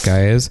care who that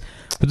guy is,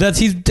 but that's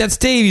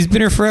Dave. He's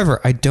been here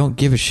forever. I don't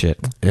give a shit.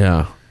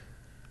 Yeah.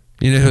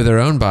 You know who they're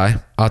owned by?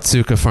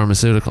 Otsuka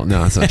Pharmaceutical.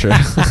 No, it's not true.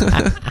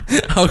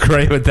 How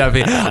great would that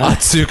be?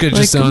 Otsuka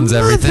just owns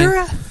everything.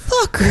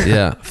 Fucker.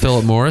 Yeah.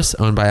 Philip Morris,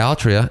 owned by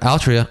Altria.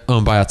 Altria,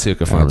 owned by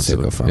Otsuka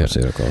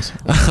Pharmaceuticals.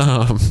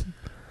 Yeah.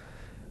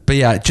 But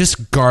yeah,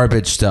 just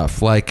garbage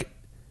stuff. Like,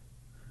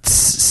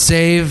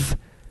 save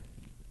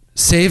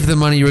the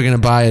money you were going to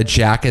buy a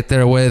jacket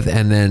there with,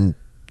 and then,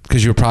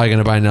 because you were probably going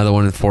to buy another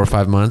one in 4 or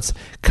 5 months,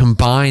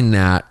 combine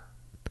that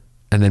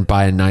and then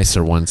buy a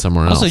nicer one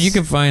somewhere else. Also, you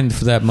can find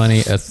for that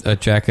money a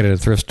jacket at a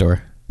thrift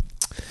store.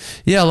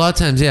 Yeah, a lot of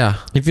times, yeah.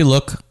 If you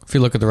look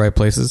at the right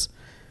places.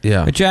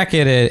 Yeah. A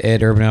jacket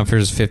at Urban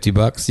Outfitters is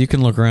 $50. You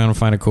can look around and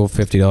find a cool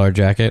 $50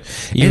 jacket.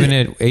 Even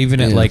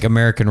at like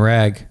American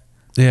Rag.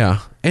 Yeah.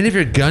 And if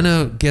you're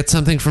gonna get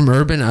something from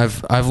Urban,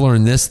 I've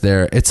learned this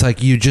there. It's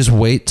like you just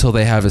wait till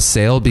they have a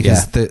sale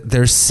because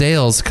there's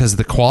sales because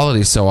the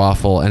quality's so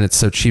awful and it's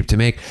so cheap to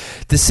make.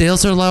 The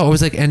sales are low.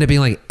 Always like end up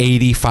being like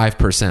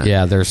 85%.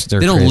 Yeah, they're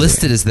they don't crazy.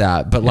 list it as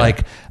that, but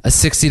like a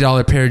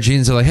 $60 pair of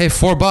jeans are like, hey,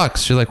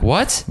 $4. You're like,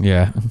 what?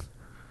 Yeah.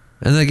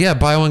 And like, yeah,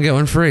 buy one get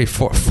one free.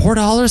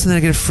 $4 and then I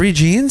get free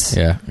jeans.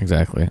 Yeah,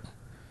 exactly.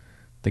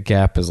 The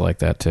Gap is like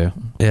that too.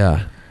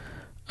 Yeah.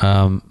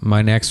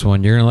 My next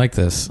one, you're gonna like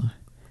this.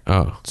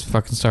 Oh, it's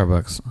fucking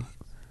Starbucks.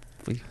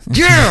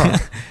 Yeah.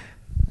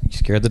 You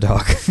scared the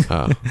dog.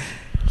 Oh.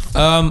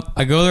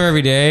 I go there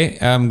every day.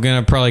 I'm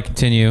gonna probably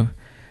continue.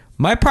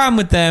 My problem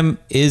with them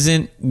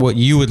isn't what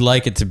you would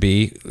like it to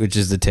be, which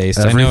is the taste.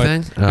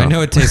 Everything? I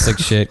know it tastes like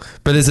shit.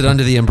 But is it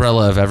under the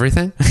umbrella of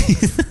everything?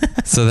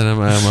 So then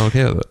I'm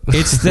okay with it.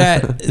 It's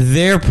that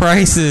their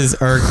prices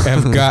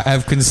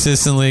have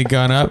consistently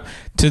gone up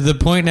to the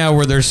point now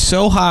where they're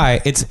so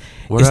high.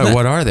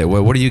 What are they?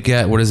 What do you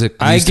get? What does it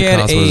I used to get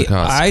cost? What does it a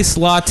cost? iced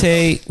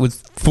latte with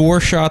 4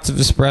 shots of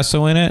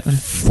espresso in it.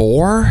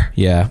 4?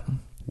 Yeah.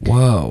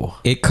 Whoa.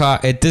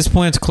 At this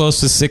point, it's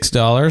close to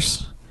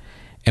 $6.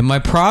 And my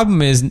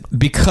problem is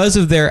because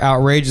of their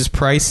outrageous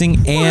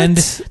pricing and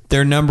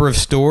their number of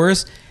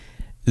stores,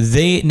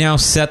 they now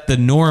set the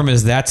norm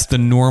as that's the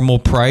normal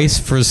price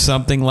for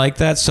something like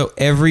that. So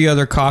every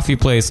other coffee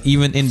place,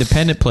 even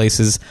independent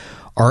places,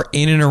 are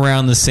in and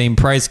around the same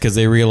price because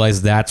they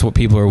realize that's what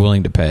people are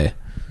willing to pay.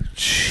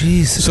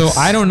 Jesus. So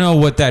I don't know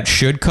what that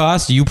should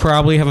cost. You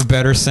probably have a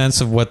better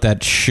sense of what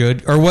that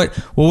should, or what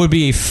would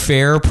be a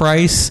fair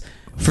price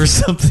for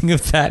something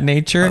of that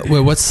nature.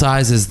 Wait, what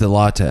size is the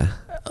latte?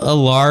 A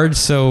large,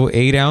 so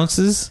 8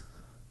 ounces?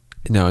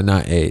 No,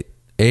 not 8.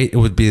 8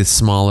 would be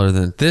smaller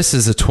than... This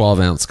is a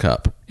 12-ounce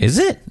cup. Is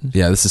it?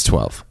 Yeah, this is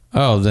 12.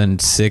 Oh, then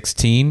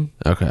 16?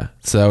 Okay.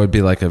 So that would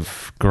be like a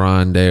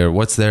grande, or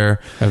what's there?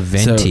 A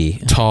venti.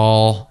 So,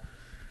 tall,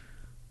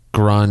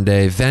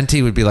 grande.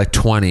 Venti would be like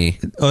 20.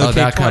 Okay,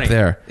 that 20. cup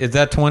there. Is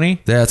that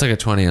 20? Yeah, it's like a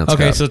 20-ounce cup.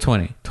 Okay, so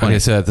 20. Okay,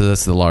 so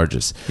that's the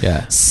largest.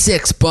 Yeah.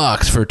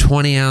 $6 for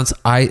 20-ounce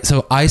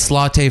iced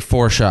latte,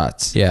 4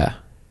 shots. Yeah.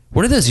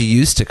 What are those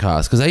used to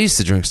cost? Because I used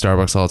to drink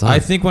Starbucks all the time. I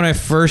think when I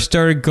first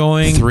started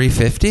going...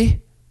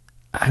 $3.50?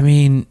 I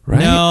mean, Right?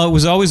 no, it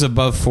was always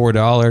above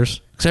 $4.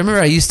 Because I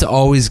remember I used to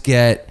always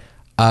get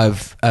a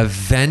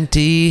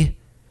venti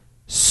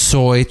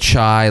soy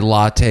chai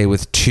latte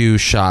with 2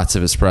 shots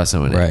of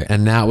espresso in it. Right.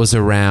 And that was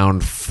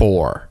around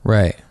 $4.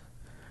 Right.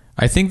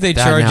 I think they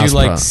That charge now you is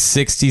like pro.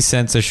 60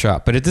 cents a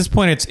shot, but at this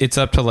point it's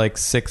up to like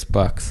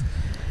 $6.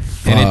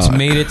 And it's Fuck.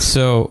 made it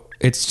so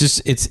it's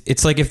just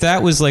it's like if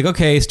that was like,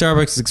 okay,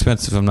 Starbucks is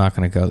expensive, I'm not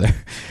going to go there.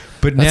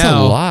 But That's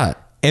now a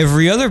lot.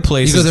 every other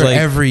place You go is there like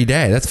every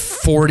day. That's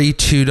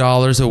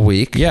 $42 a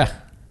week. yeah.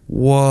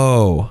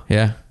 Whoa.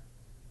 Yeah.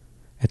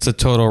 It's a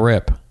total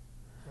rip.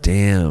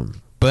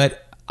 Damn.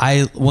 But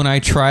when I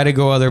try to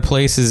go other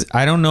places,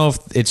 I don't know if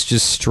it's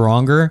just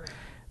stronger.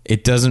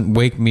 It doesn't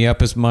wake me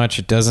up as much.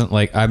 It doesn't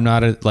I'm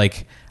not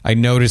I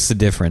notice the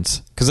difference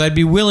because I'd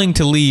be willing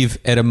to leave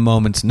at a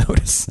moment's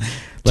notice.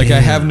 I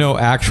Damn. have no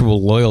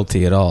actual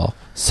loyalty at all.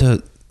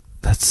 So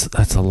that's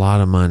a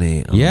lot of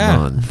money a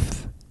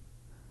month.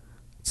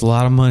 It's a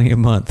lot of money a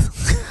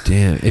month.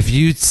 Damn. If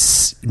you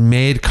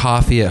made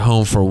coffee at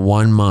home for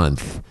 1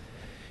 month,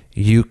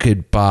 you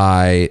could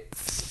buy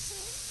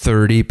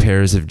 30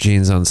 pairs of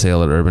jeans on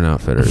sale at Urban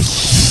Outfitters.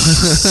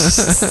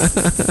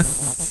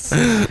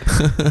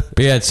 But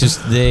yeah, it's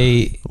just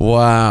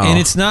Wow. and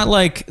it's not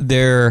like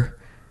they were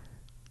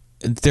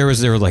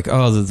like,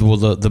 oh,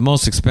 the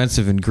most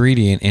expensive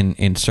ingredient in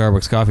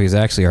Starbucks coffee is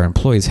actually our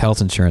employees'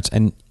 health insurance.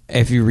 And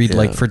if you read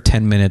for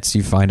 10 minutes,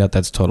 you find out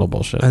that's total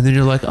bullshit. And then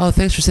you're like, oh,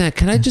 thanks for saying that.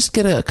 Can I just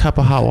get a cup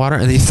of hot water?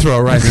 And then you throw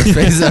it right in their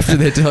face after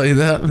they tell you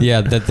that. Yeah,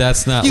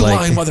 that's not You like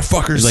lying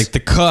motherfuckers. Like the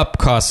cup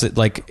costs it.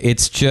 Like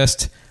it's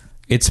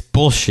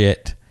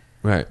bullshit.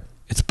 Right.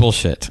 It's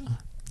bullshit.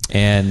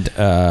 And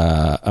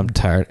I'm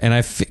tired. And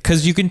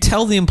because you can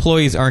tell the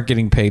employees aren't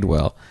getting paid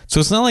well.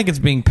 So it's not like it's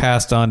being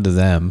passed on to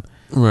them.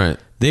 Right.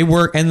 They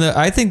work, and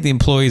I think the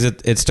employees at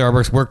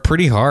Starbucks work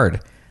pretty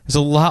hard. There's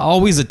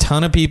always a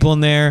ton of people in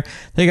there.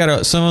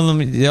 Some of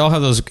them, they all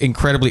have those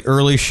incredibly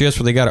early shifts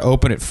where they got to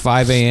open at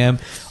 5 a.m.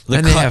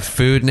 And they have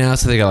food now,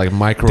 so they got like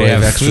microwave they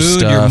have extra food,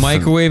 stuff. You're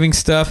microwaving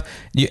stuff.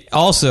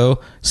 Also,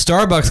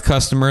 Starbucks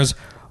customers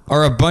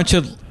are a bunch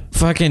of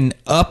fucking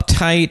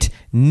uptight,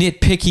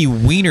 nitpicky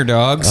wiener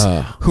dogs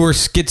who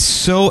get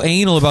so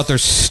anal about their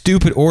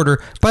stupid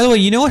order. By the way,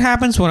 you know what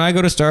happens when I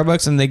go to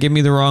Starbucks and they give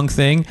me the wrong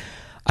thing?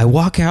 I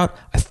walk out,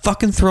 I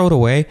fucking throw it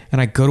away,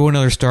 and I go to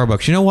another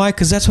Starbucks. You know why?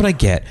 Because that's what I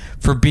get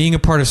for being a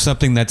part of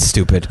something that's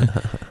stupid.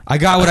 I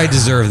got what I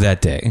deserved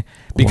that day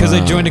because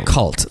I joined a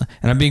cult,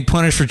 and I'm being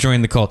punished for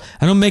joining the cult.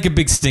 I don't make a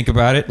big stink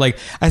about it. Like,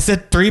 I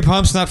said 3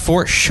 pumps, not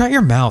 4. Shut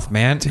your mouth,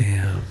 man.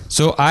 Damn.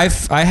 So I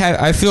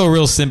feel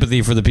real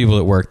sympathy for the people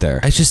that work there.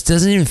 It just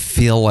doesn't even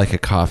feel like a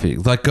coffee.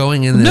 Like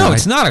going in there. No,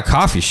 it's not a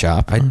coffee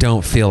shop. I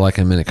don't feel like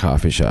I'm in a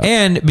coffee shop.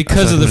 And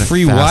because I of feel the like I'm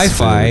free in a fast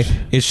Wi-Fi,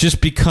 food. it's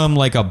just become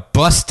like a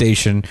bus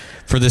station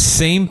for the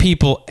same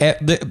people.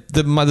 At the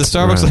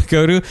Starbucks Right. I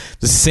go to,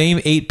 the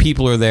same 8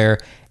 people are there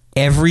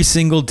every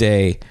single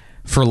day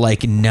for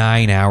like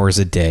 9 hours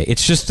a day.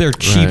 It's just their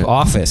cheap Right.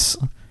 office,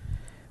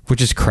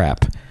 which is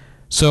crap.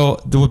 So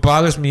what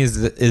bothers me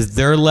is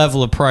their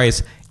level of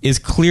price is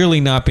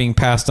clearly not being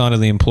passed on to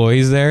the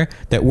employees there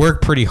that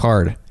work pretty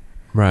hard.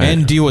 Right.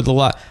 And deal with a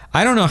lot.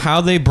 I don't know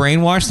how they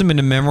brainwash them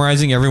into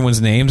memorizing everyone's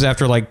names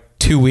after like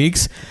 2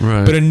 weeks.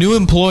 Right. But a new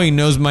employee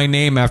knows my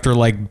name after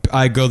like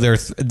I go there.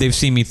 They've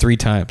seen me 3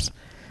 times.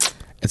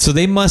 And so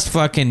they must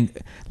fucking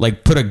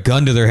like put a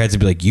gun to their heads and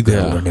be like, you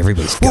gotta learn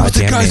everybody's What was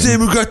the goddamn guy's name.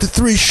 name who got the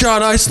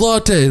 3-shot iced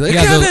latte? Like,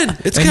 Yeah, Kevin!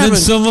 It's and Kevin! then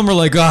some of them are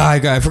like,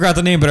 I forgot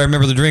the name, but I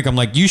remember the drink. I'm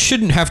like, you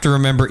shouldn't have to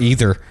remember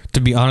either,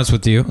 to be honest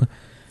with you.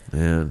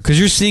 Man. Because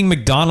you're seeing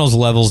McDonald's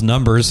levels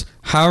numbers.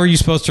 How are you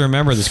supposed to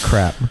remember this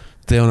crap?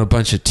 They own a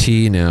bunch of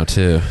tea now,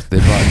 too. They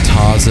bought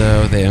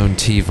Tazo. They own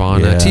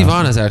Teavana. Yeah.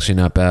 Teavana's actually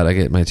not bad. I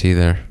get my tea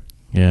there.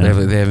 Yeah.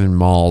 They have in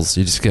malls.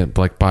 You just get,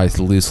 like, buy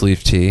loose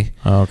leaf tea.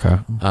 Oh, okay.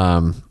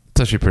 It's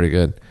actually pretty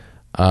good.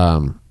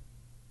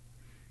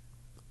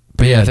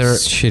 But yeah,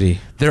 it's shitty.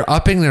 they're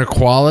upping their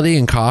quality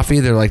in coffee.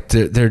 They're like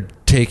they're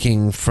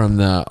taking from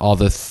all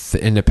the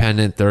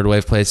independent third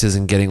wave places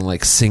and getting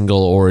like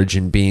single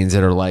origin beans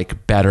that are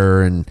like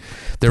better, and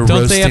they're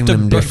roasting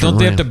them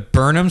differently. Don't they have to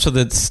burn them so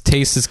that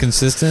taste is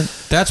consistent?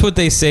 That's what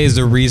they say is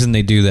the reason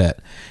they do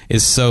that.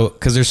 Is so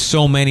because there's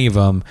so many of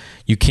them,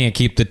 you can't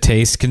keep the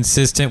taste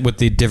consistent with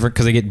the different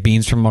because they get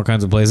beans from all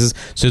kinds of places.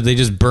 So they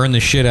just burn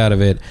the shit out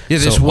of it. Yeah,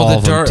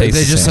 so they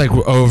just like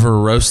over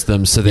roast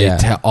them so they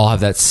Yeah. all have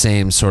that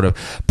same sort of.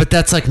 But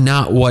that's like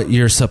not what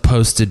you're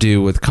supposed to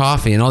do with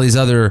coffee, and all these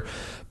other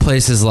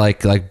places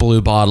like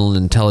Blue Bottle and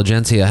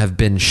Intelligentsia have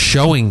been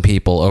showing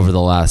people over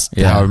the last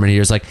however many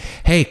years, like,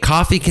 hey,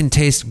 coffee can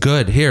taste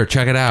good. Here,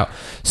 check it out.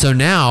 So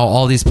now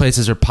all these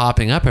places are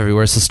popping up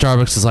everywhere. So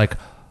Starbucks is like,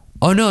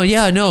 oh no,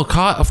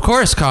 of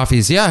course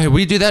coffees. Yeah,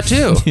 we do that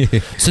too.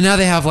 So now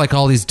they have like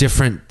all these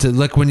different,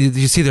 like when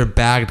you see their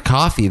bagged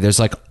coffee, there's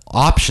like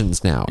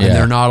options now, and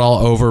they're not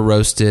all over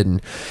roasted.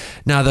 And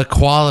now the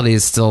quality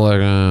is still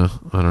like,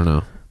 I don't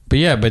know.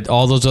 But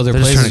all those other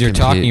They're just places trying to you're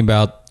talking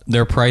about,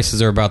 their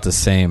prices are about the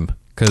same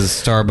because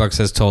Starbucks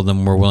has told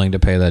them we're willing to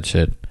pay that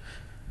shit.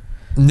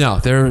 No,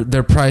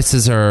 their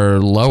prices are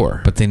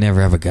lower. But they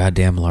never have a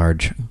goddamn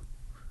large.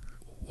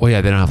 Well,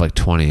 yeah, they don't have like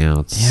 20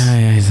 ounce.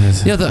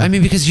 Yeah. I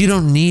mean, because you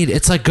don't need.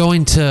 It's like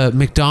going to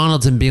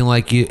McDonald's and being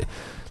like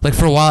Like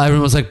for a while,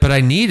 everyone was like, "But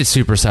I need a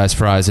supersized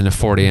fries and a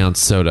 40-ounce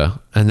soda,"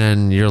 and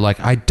then you're like,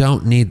 "I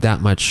don't need that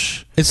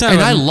much." It's not.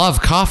 And about, I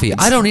love coffee.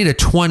 I don't need a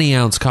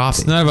 20-ounce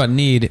coffee. It's not about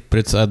need,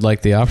 but I'd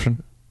like the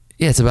option.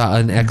 Yeah, it's about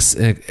an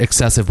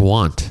excessive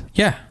want.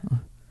 Yeah.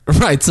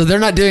 Right, so they're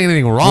not doing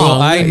anything wrong.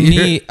 Well,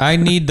 I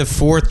need the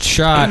fourth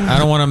shot. I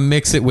don't want to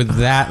mix it with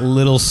that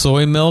little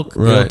soy milk.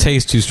 Right. It'll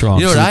taste too strong.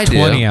 You know what I do?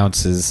 20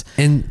 ounces.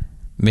 And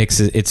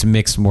it's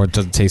mixed more. It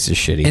doesn't taste as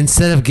shitty.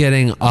 instead of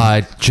getting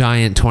a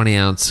giant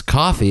 20-ounce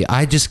coffee,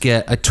 I just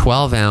get a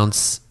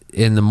 12-ounce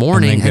in the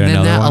morning, and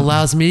then that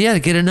allows me to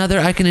get another.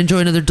 I can enjoy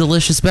another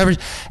delicious beverage,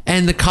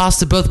 and the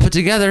cost of both put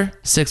together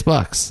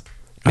 $6,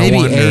 maybe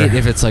 $8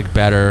 if it's like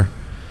better,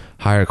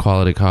 higher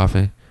quality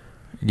coffee.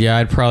 Yeah,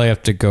 I'd probably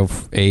have to go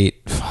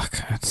 8. Fuck,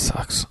 that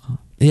sucks.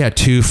 Yeah,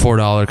 2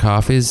 $4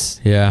 coffees.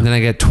 Yeah, and then I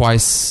get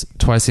twice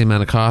the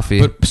amount of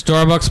coffee. But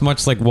Starbucks,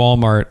 much like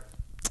Walmart,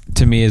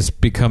 to me is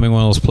becoming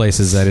one of those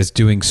places that is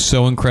doing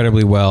so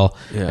incredibly well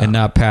and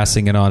not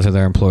passing it on to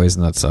their employees,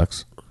 and that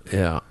sucks.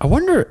 Yeah, I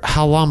wonder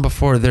how long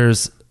before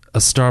there's a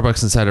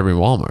Starbucks inside every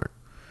Walmart.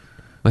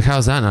 Like,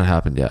 how's that not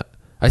happened yet?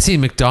 I see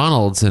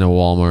McDonald's in a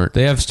Walmart.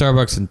 They have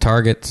Starbucks in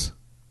Targets.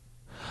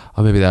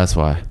 Oh, maybe that's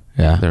why.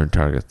 Yeah, they're in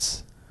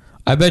Targets.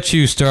 I bet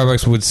you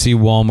Starbucks would see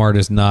Walmart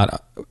as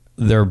not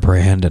their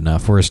brand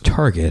enough, whereas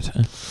Target,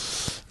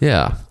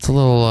 yeah, it's a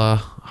little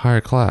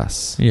higher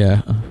class.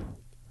 Yeah.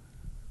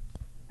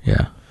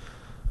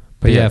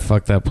 But yeah,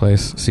 fuck that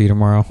place. See you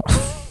tomorrow.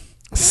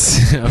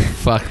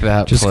 Fuck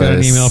that just place. Got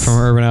an email from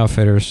Urban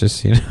Outfitters,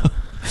 just, you know.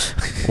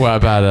 What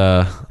about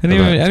I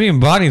haven't even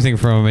bought anything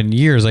from them in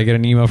years. I get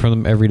an email from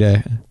them every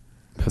day.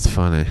 That's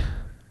funny.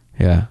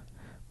 Yeah.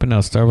 But no,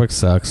 Starbucks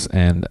sucks,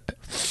 and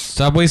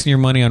stop wasting your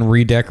money on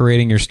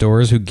redecorating your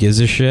stores. Who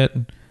gives a shit?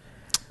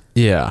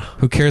 Yeah.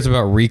 Who cares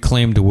about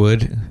reclaimed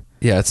wood?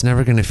 Yeah, it's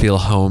never going to feel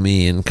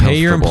homey and comfortable.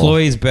 Pay your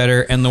employees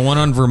better, and the one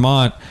on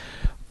Vermont,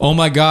 oh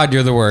my God,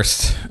 you're the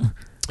worst.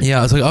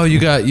 Yeah, it's like, oh,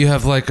 you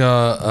have like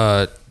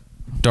a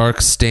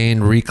dark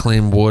stained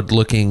reclaimed wood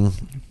looking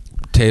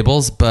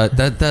tables, but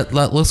that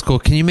looks cool.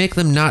 Can you make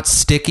them not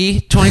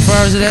sticky 24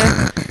 hours a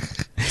day?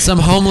 Some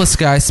homeless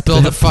guy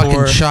spilled a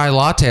fucking chai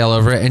latte all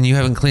over it, and you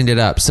haven't cleaned it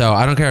up. So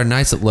I don't care how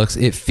nice it looks.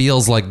 It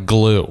feels like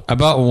glue.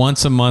 About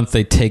once a month,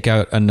 they take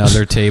out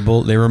another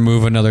table. They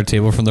remove another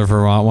table from the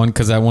Vermont one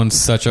because that one's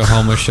such a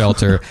homeless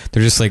shelter.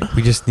 They're just like,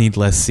 we just need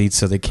less seats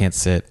so they can't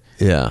sit.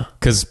 Yeah.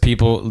 Because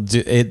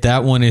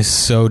that one is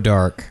so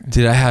dark.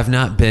 Dude, I have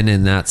not been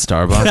in that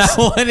Starbucks. That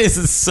one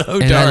is so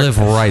dark. And I live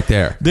right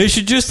there. They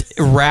should just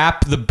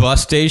wrap the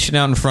bus station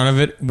out in front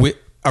of it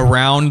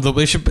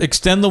they should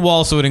extend the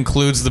wall so it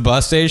includes the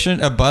bus station,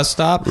 a bus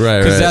stop. Right,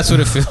 because that's what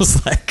it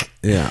feels like.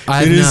 Yeah.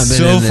 It is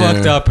so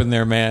fucked up in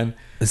there, man.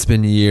 It's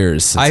been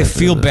years since I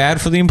feel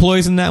bad for the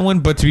employees in that one,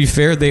 but to be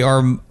fair, they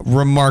are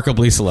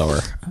remarkably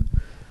slower.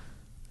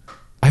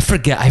 I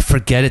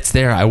forget it's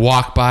there. I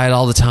walk by it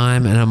all the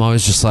time, and I'm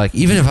always just like,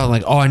 even if I'm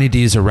like, oh, I need to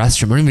use a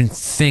restroom, I don't even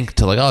think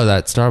to like, oh,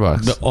 that's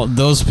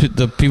Starbucks.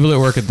 The people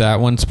that work at that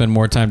one spend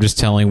more time just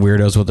telling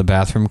weirdos what the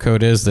bathroom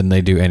code is than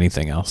they do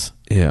anything else.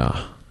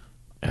 Yeah.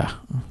 Yeah.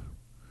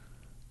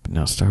 But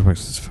no,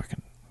 Starbucks is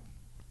fucking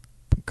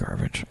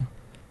garbage.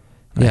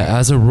 Yeah,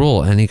 as a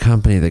rule, any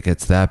company that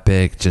gets that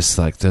big just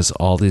like there's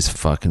all these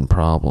fucking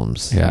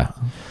problems. Yeah.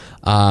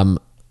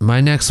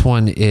 My next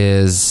one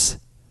is,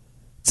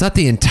 it's not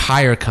the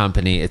entire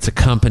company, it's a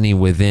company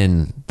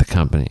within the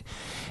company.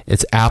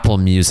 It's Apple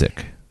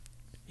Music.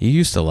 You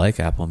used to like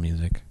Apple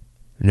Music.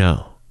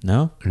 No.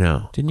 No?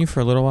 No. Didn't you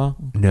for a little while?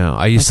 No.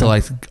 I used to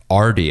like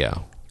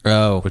Rdio.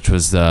 Oh. Which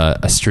was a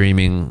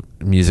streaming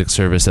music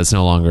service that's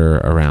no longer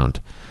around.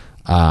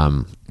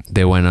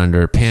 They went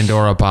under.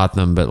 Pandora bought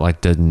them, but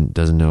like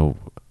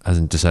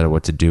hasn't decided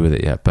what to do with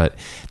it yet. But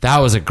that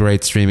was a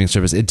great streaming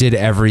service. It did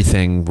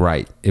everything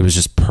right. It was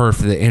just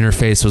perfect. The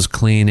interface was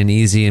clean and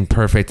easy and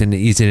perfect and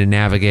easy to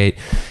navigate.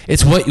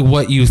 It's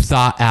what you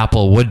thought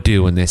Apple would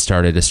do when they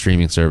started a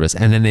streaming service.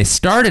 And then they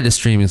started a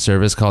streaming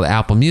service called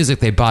Apple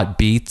Music. They bought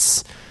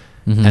Beats,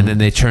 and then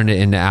they turned it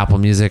into Apple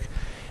Music,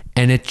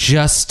 and it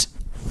just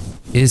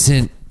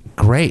isn't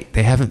great.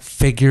 They haven't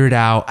figured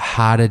out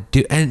how to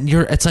do, and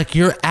it's like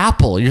you're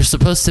Apple. You're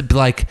supposed to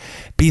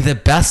be the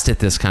best at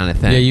this kind of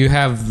thing. Yeah, you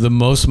have the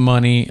most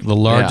money, the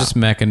largest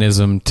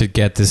mechanism to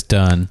get this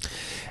done.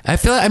 I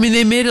feel like,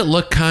 they made it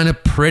look kind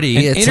of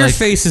pretty. And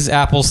interface is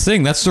Apple's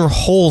thing. That's their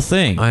whole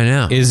thing. I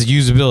know. Is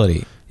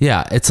usability.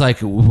 Yeah, it's like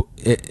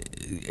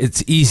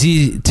it's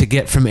easy to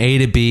get from A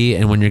to B,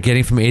 and when you're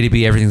getting from A to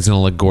B, everything's going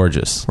to look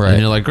gorgeous. Right.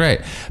 And you're like,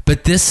 great.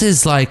 But this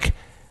is like,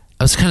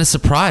 I was kind of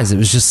surprised. It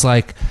was just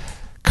like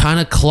kind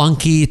of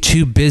clunky,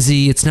 too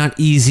busy. It's not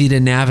easy to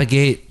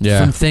navigate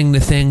from thing to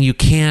thing. You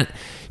can't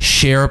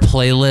share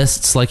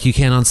playlists like you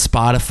can on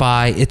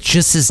Spotify. It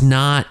just is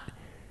not.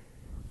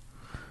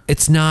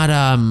 It's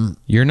not.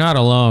 You're not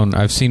alone.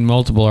 I've seen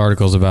multiple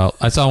articles about.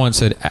 I saw one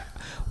said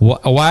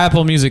why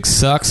Apple Music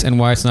sucks and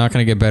why it's not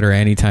going to get better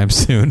anytime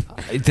soon.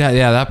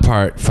 That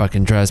part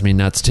fucking drives me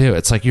nuts too.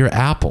 It's like, you're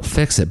Apple,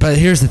 fix it. But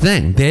here's the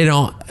thing: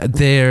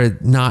 they're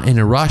not in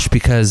a rush,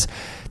 because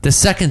the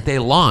second they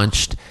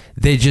launched,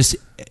 it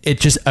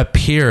just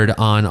appeared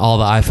on all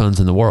the iPhones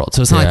in the world.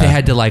 So it's not like they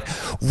had to like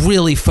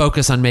really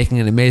focus on making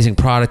an amazing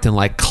product and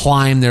like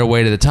climb their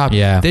way to the top.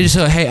 Yeah. They just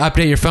said, hey,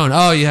 update your phone.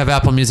 Oh, you have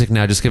Apple Music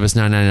now. Just give us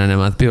 $9.99 a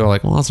month. People are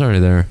like, well, it's already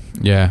there.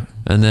 Yeah.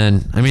 And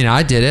then, I mean,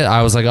 I did it.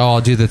 I was like, oh,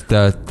 I'll do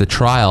the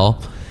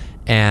trial,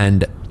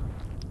 and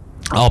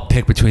I'll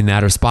pick between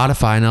that or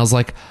Spotify. And I was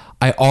like,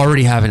 I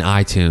already have an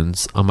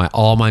iTunes on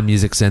all my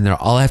music's in there.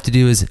 All I have to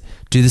do is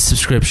do the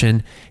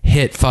subscription,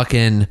 hit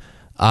fucking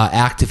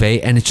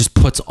activate, and it just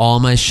puts all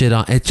my shit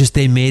on.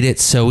 They made it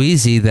so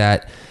easy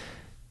that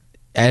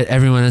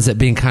everyone ends up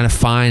being kind of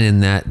fine in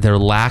that they're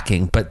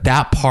lacking. But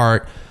that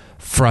part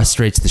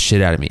frustrates the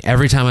shit out of me.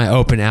 Every time I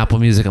open Apple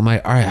Music, I'm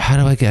like, all right, how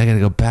do I gotta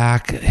go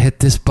back, hit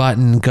this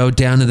button, go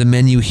down to the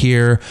menu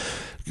here,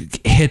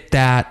 hit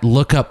that,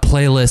 look up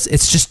playlists.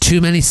 It's just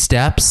too many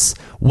steps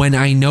when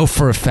I know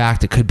for a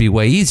fact it could be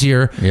way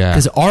easier,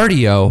 because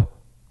Rdio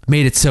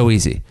made it so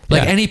easy.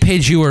 Like any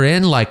page you were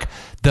in, like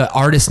the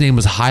artist name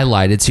was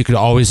highlighted, so you could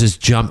always just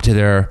jump to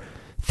their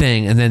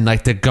thing, and then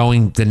like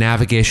the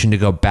navigation to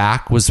go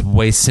back was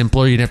way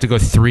simpler. You'd have to go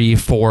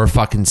 3-4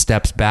 fucking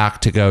steps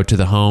back to go to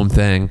the home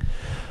thing.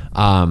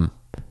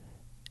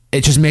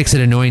 It just makes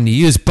it annoying to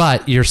use,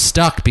 but you're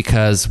stuck,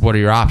 because what are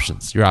your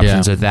options? Your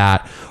options are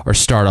that or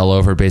start all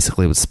over,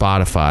 basically, with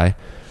Spotify.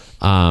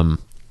 And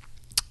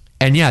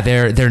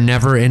they're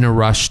never in a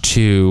rush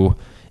to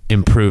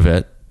improve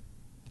it,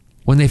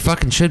 when they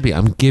fucking should be.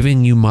 I'm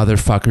giving you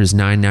motherfuckers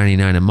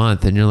 $9.99 a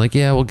month, and you're like,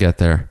 yeah, we'll get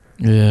there.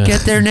 Yeah.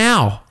 Get there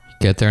now.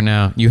 Get there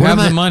now. You have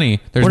the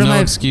money. There's no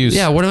excuse.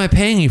 Yeah, what am I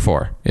paying you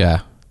for? Yeah.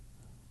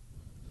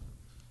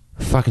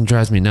 Fucking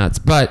drives me nuts.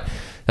 But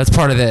that's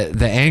part of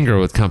the anger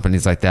with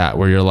companies like that,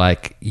 where you're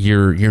like,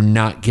 you're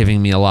not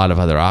giving me a lot of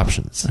other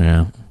options.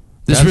 Yeah.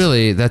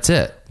 That's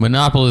it.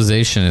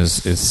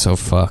 Monopolization is so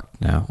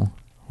fucked now.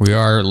 We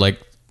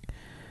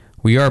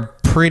are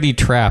pretty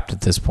trapped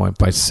at this point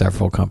by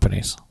several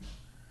companies,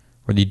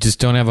 where you just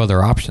don't have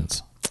other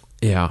options.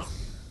 Yeah.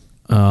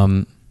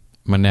 My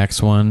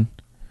next one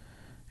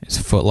is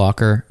Foot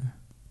Locker.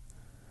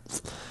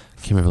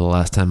 I can't remember the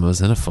last time I was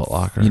in a Foot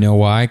Locker. You know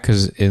why?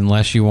 Because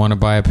unless you want to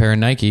buy a pair of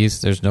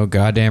Nikes, there's no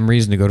goddamn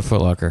reason to go to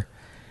Foot Locker.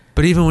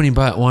 But even when you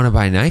want to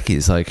buy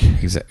Nikes, like...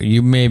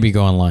 You maybe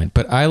go online.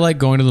 But I like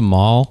going to the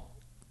mall,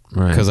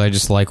 because I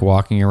just like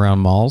walking around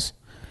malls.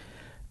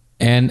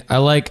 And I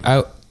like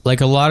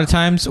a lot of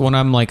times when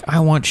I'm like, I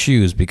want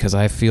shoes because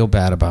I feel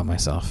bad about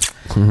myself.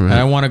 Right. And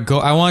I want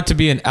it to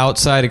be an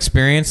outside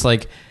experience.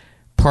 Like,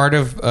 part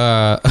of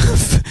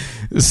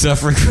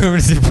suffering from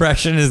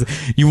depression is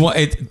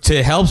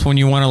it helps when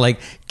you want to like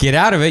get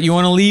out of it. You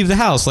want to leave the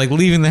house. Like,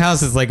 leaving the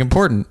house is like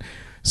important.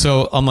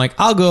 So I'm like,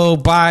 I'll go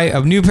buy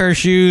a new pair of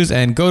shoes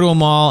and go to a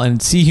mall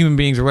and see human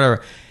beings or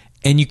whatever.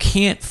 And you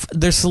can't,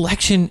 their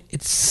selection,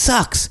 it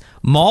sucks.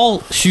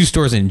 Mall shoe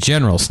stores in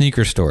general,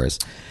 sneaker stores,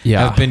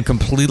 have been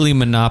completely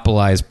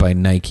monopolized by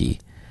Nike.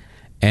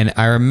 And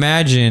I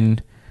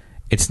imagine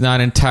it's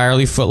not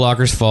entirely Foot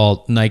Locker's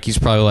fault. Nike's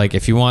probably like,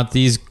 if you want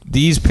these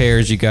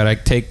pairs, you got to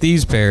take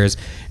these pairs.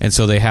 And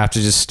so they have to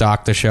just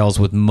stock the shelves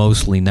with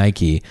mostly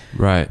Nike.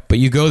 Right. But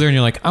you go there and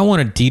you're like, I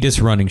want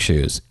Adidas running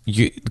shoes.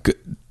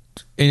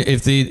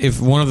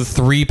 If one of the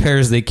 3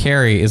 pairs they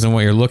carry isn't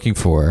what you're looking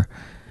for,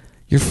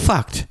 you're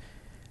fucked.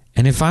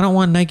 And if I don't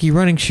want Nike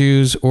running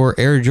shoes or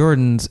Air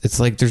Jordans, it's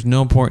like there's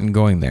no point in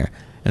going there.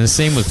 And the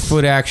same with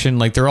Foot Action.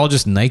 Like, they're all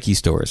just Nike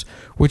stores,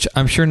 which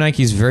I'm sure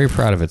Nike's very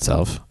proud of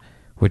itself,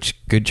 which,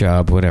 good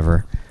job,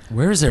 whatever.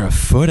 Where is there a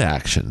Foot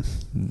Action?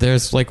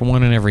 There's like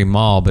one in every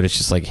mall, but it's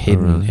just like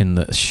hidden in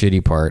the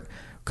shitty part,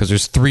 because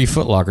there's 3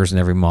 Foot Lockers in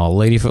every mall: a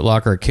lady Foot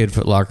Locker, a kid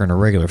Foot Locker, and a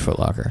regular Foot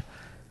Locker.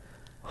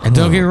 And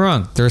don't get me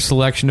wrong, their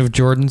selection of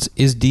Jordans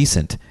is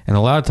decent. And a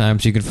lot of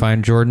times you can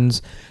find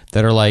Jordans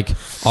that are like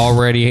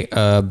already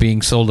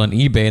being sold on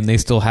eBay, and they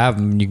still have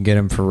them, and you can get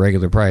them for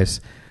regular price.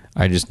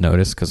 I just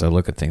noticed because I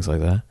look at things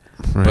like that.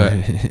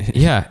 Right. But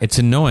yeah, it's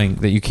annoying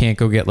that you can't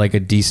go get like a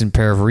decent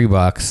pair of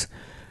Reeboks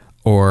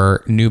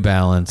or New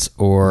Balance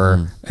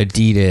or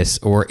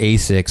Adidas or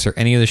Asics or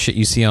any of the shit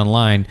you see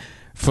online.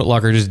 Foot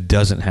Locker just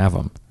doesn't have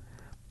them.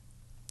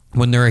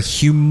 When they're a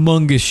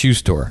humongous shoe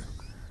store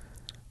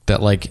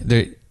that like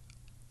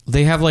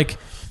they have like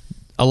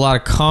a lot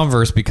of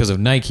Converse because of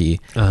Nike.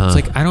 It's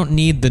like, I don't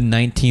need the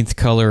 19th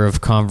color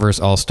of Converse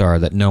All-Star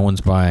that no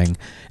one's buying.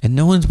 And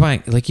no one's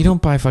buying, like, you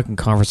don't buy fucking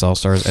Converse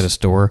All-Stars at a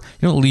store.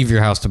 You don't leave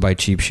your house to buy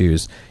cheap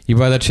shoes. You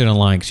buy that shit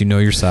online because you know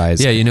your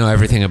size. Yeah, you know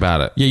everything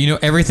about it. Yeah, you know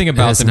everything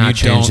about them. It's not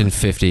changed in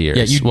 50 years.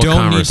 Yeah, you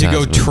don't need to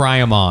go try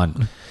them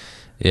on.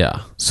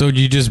 Yeah. So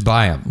you just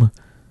buy them.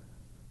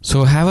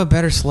 So have a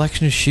better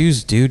selection of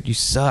shoes, dude. You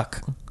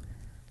suck.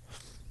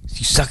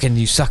 You suck and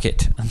you suck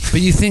it.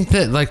 But you think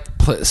that like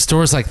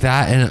stores like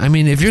that, and I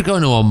mean, if you're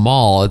going to a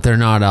mall, they're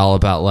not all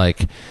about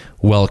like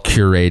well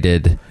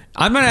curated.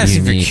 I'm not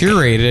asking for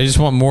curated. I just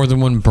want more than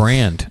one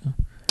brand.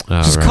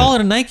 Oh, Just right. call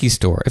it a Nike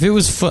store. If it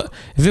was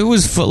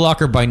Foot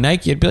Locker by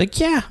Nike, I'd be like,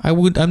 yeah, I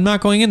would. I'm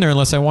not going in there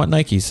unless I want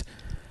Nikes.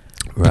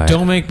 Right. But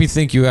don't make me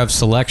think you have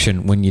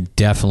selection when you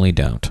definitely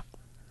don't.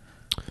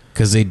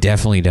 Because they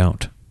definitely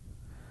don't.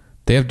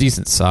 They have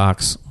decent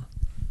socks,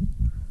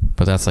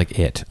 but that's like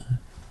it.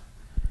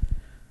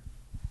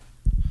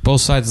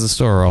 Both sides of the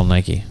store are all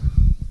Nike.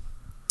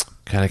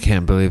 God, I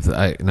can't believe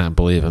that.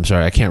 I'm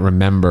sorry. I can't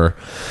remember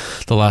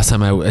the last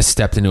time I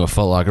stepped into a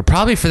Foot Locker.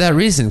 Probably for that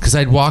reason, because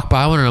I'd walk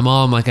by one in a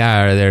mall. I'm like,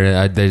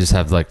 they just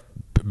have like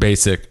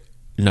basic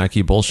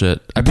Nike bullshit.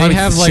 I probably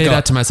have, say like,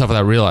 that to myself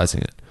without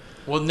realizing it.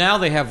 Well, now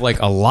they have like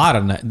a lot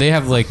of. They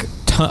have like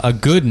a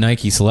good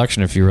Nike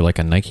selection if you were like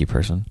a Nike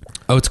person.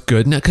 Oh, it's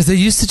good now because they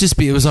used to just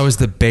be. It was always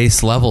the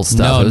base level stuff.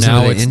 No, It was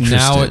now really it's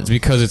interesting.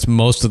 because it's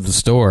most of the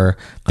store.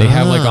 They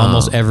have like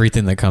almost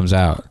everything that comes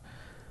out.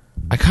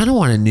 I kind of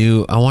want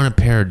I want a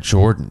pair of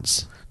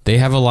Jordans. They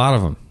have a lot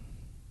of them.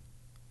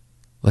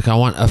 Like I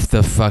want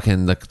the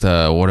fucking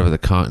the whatever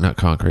not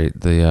concrete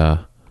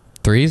the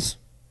Threes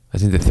I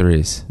think the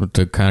threes. with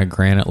the kind of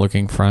granite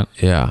looking front.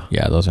 Yeah.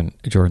 Yeah, those are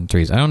Jordan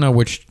 3s. I don't know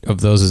which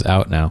of those is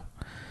out now.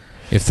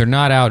 If they're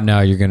not out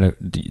now,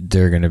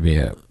 they're gonna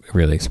be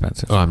really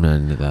expensive. Oh, I'm not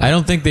into that. I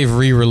don't think they've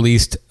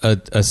re-released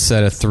a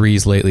set of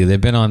 3s lately. They've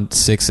been on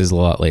 6s a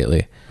lot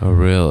lately. Oh,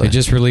 really? They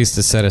just released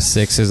a set of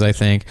 6s, I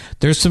think.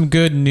 There's some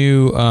good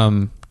new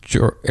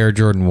Air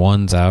Jordan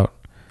 1s out.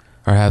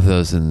 Or have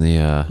those in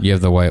the... You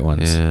have the white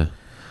ones. Yeah.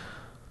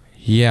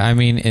 Yeah, I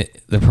mean,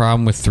 the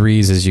problem with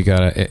 3s is you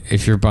gotta...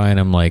 If you're buying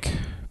them, like,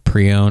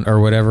 pre-owned or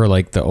whatever,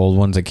 like the old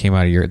ones that came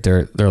out of Europe,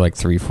 they're like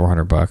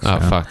 $300-$400.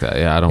 Oh, fuck that.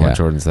 Yeah, I don't want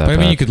Jordans that But I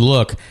mean, bad. you could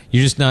look.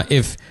 You're just not...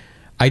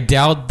 I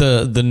doubt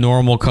the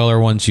normal color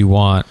ones you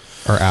want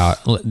are out.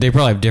 They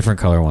probably have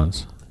different color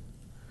ones.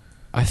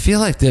 I feel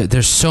like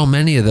there's so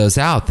many of those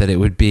out that they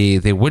wouldn't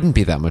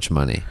be that much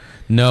money.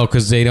 No,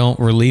 because they don't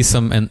release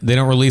them, and they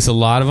don't release a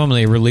lot of them. And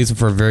they release them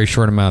for a very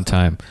short amount of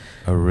time.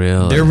 Oh,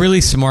 really? They're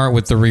really smart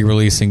with the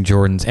re-releasing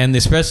Jordans, and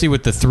especially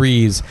with the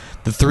 3s.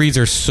 The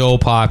 3s are so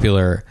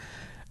popular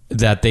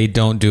that they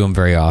don't do them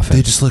very often.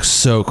 They just look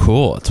so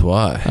cool. That's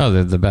why. Oh,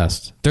 they're the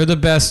best. They're the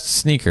best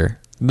sneaker.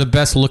 The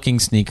best looking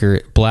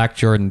sneaker, black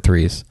Jordan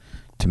 3s,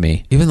 to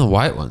me. Even the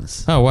white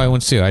ones. Oh, white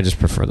ones too. I just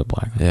prefer the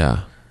black.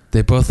 Yeah.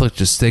 They both look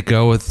they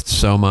go with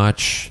so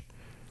much.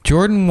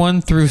 Jordan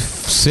 1 through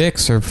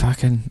 6 are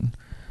fucking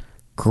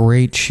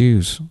great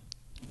shoes.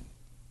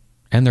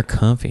 And they're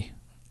comfy.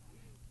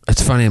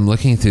 It's funny. I'm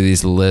looking through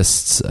these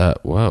lists.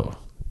 Whoa.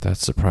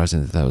 That's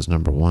surprising that was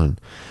number one.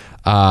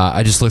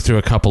 I just looked through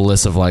a couple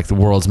lists of like the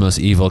world's most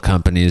evil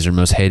companies or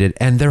most hated,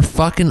 and they're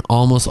fucking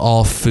almost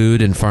all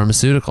food and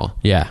pharmaceutical.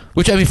 Yeah.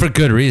 Which, I mean, for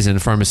good reason.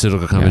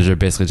 Pharmaceutical companies are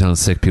basically telling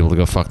sick people to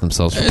go fuck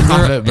themselves for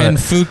profit. And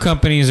food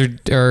companies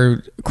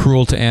are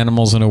cruel to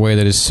animals in a way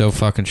that is so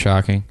fucking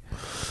shocking.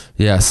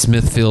 Yeah,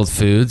 Smithfield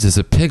Foods is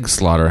a pig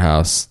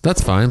slaughterhouse.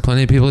 That's fine.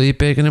 Plenty of people eat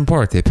bacon and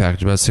pork. They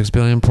package about 6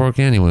 billion pork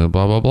annually,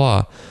 blah, blah,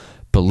 blah.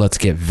 But let's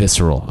get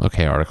visceral.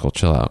 Okay, article,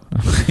 chill out.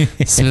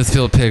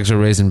 Smithfield pigs are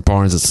raised in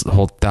barns that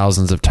hold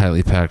thousands of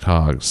tightly packed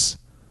hogs.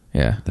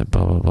 Yeah. Blah,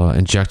 blah, blah.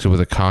 Injected with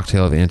a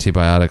cocktail of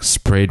antibiotics,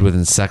 sprayed with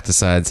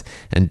insecticides,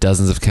 and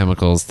dozens of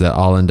chemicals that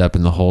all end up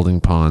in the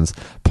holding ponds.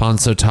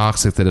 Ponds so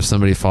toxic that if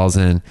somebody falls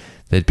in,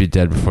 they'd be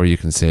dead before you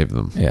can save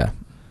them. Yeah.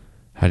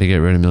 How to get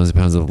rid of millions of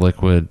pounds of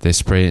liquid? They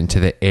spray it into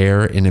the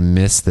air in a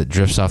mist that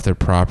drifts off their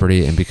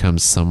property and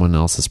becomes someone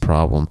else's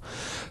problem.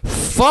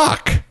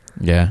 Fuck!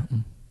 Yeah.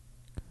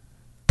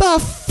 The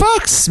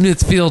fuck,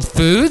 Smithfield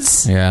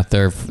Foods? Yeah,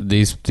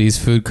 these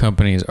food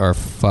companies are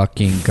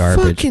fucking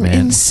garbage, Fucking man.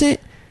 insane.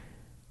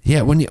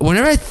 Yeah,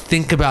 whenever I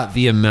think about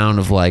the amount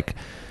of like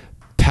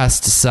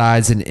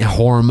pesticides and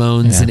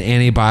hormones and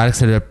antibiotics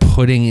that they're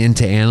putting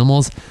into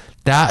animals,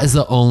 that is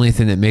the only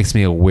thing that makes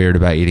me weird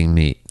about eating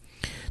meat.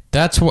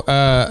 That's what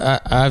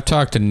I've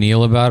talked to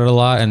Neil about it a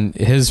lot, and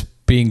his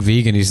being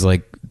vegan, he's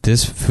like,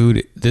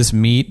 this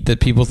meat that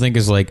people think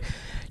is like,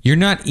 you're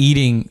not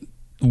eating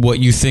what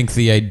you think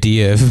the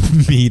idea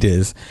of meat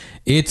is.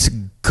 It's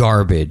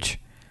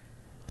garbage.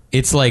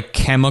 It's like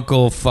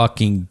chemical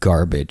fucking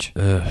garbage.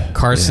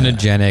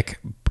 Carcinogenic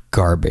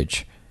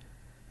garbage.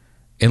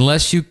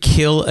 Unless you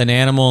kill an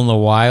animal in the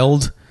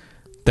wild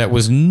that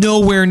was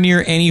nowhere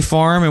near any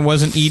farm and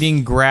wasn't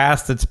eating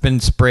grass that's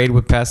been sprayed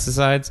with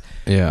pesticides,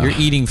 you're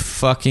eating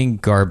fucking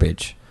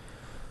garbage.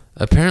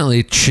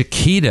 Apparently,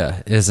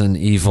 Chiquita is an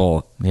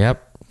evil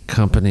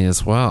company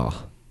as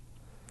well.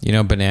 You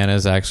know,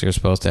 bananas actually are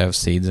supposed to have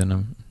seeds in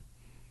them.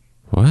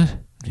 What?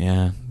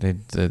 Yeah,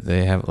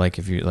 they have, like,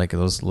 if you like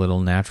those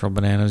little natural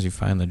bananas you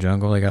find in the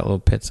jungle, they got little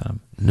pits on them.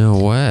 No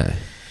way.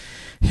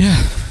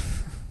 Yeah.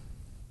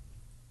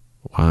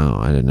 Wow,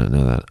 I did not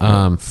know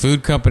that.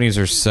 Food companies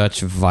are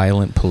such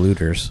violent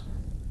polluters.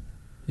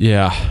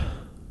 Yeah.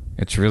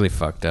 It's really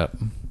fucked up.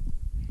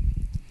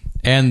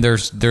 And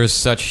there's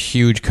such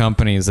huge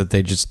companies that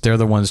they're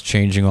the ones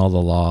changing all the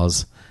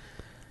laws.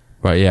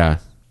 Right, yeah.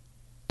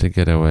 To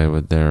get away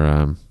with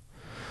their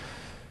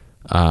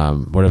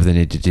whatever they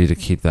need to do to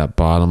keep that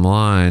bottom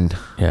line.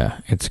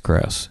 Yeah, it's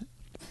gross.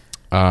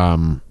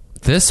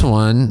 This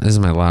is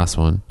my last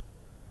one.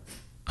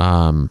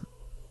 I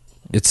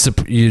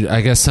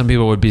guess some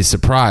people would be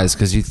surprised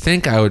because you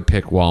think I would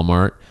pick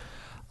Walmart,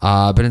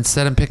 but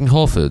instead I'm picking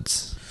Whole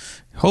Foods.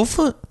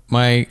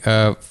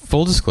 My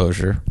full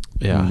disclosure,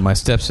 my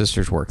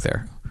stepsisters work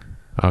there.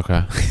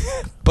 Okay.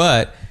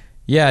 But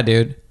yeah,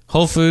 dude,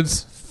 Whole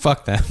Foods,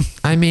 fuck them.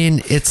 I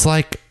mean, it's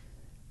like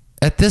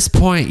at this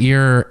point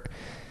they're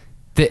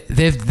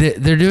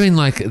doing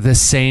like the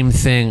same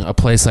thing a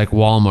place like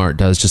Walmart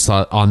does, just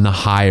on the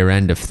higher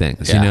end of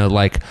things. Yeah. You know,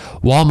 like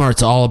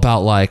Walmart's all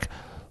about like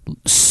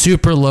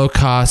super low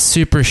cost,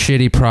 super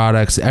shitty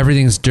products.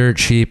 Everything's dirt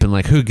cheap, and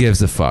like who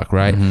gives a fuck,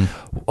 right?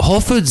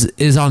 Whole Foods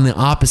is on the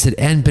opposite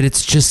end, but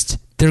it's just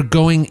they're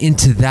going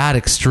into that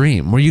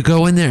extreme where you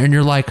go in there and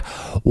you're like,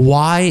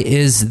 why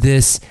is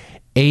this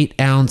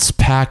 8-ounce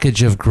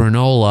package of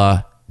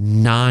granola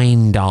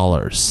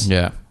 $9?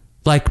 Yeah.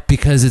 Like,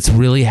 because it's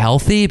really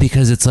healthy,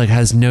 because it's like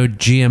has no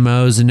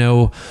GMOs,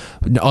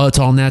 it's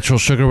all natural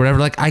sugar, whatever.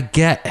 Like, I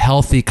get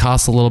healthy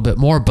costs a little bit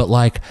more, but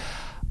like,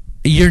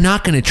 you're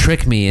not going to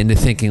trick me into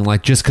thinking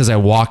like just because I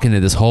walk into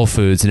this Whole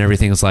Foods and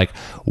everything's like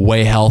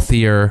way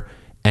healthier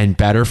and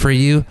better for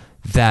you,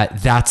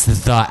 that's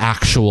the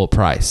actual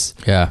price.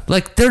 Yeah.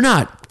 Like,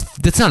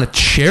 that's not a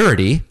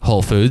charity,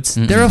 Whole Foods.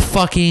 Mm-mm. They're a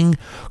fucking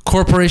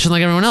corporation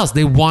like everyone else.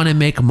 They want to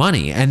make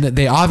money, and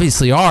they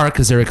obviously are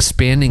because they're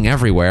expanding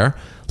everywhere.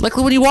 Like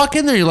when you walk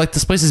in there, you're like,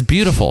 this place is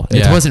beautiful.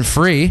 It wasn't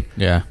free.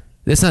 Yeah.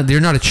 You're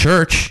not a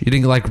church. You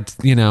didn't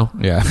you're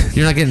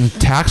not getting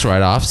tax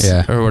write-offs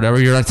or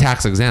whatever. You're not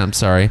tax exempt.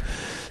 Sorry.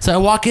 So I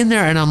walk in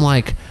there and I'm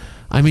like,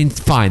 I mean,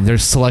 fine. Their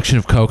selection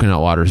of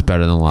coconut water is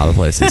better than a lot of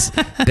places.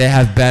 They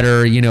have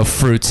better,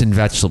 fruits and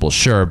vegetables.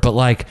 Sure. But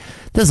like,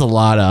 there's a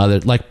lot of other,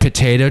 like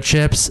potato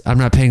chips. I'm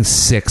not paying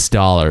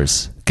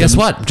 $6. Guess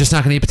what? I'm just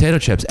not going to eat potato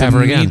chips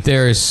ever again. Meat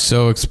there is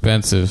so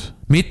expensive.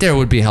 Meat there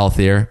would be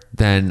healthier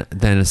than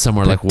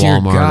somewhere like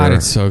Walmart. Dear God,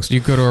 it's so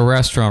you go to a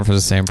restaurant for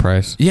the same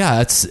price.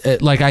 Yeah,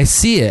 like I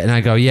see it and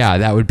I go, yeah,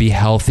 that would be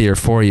healthier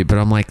for you. But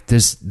I'm like,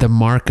 the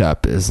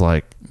markup is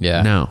like,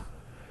 no.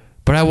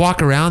 But I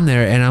walk around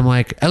there and I'm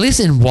like, at least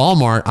in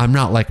Walmart, I'm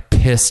not like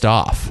pissed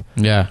off.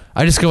 Yeah,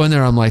 I just go in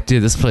there. I'm like,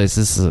 dude, this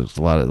is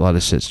a lot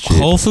of shit's cheap.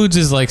 Whole Foods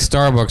is like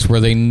Starbucks, where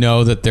they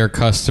know that their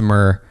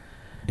customer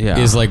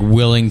is like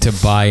willing to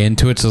buy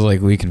into it, so like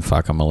we can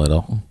fuck them a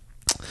little.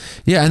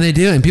 Yeah, and they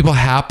do, and people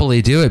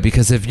happily do it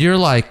because if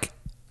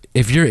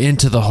you're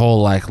into the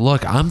whole like,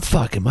 look, I'm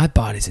fucking, my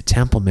body's a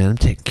temple, man. I'm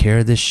taking care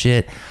of this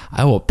shit.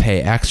 I will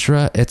pay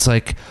extra. It's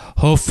like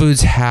Whole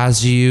Foods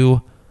has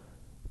you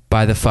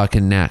by the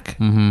fucking neck.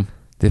 Mm-hmm.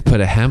 They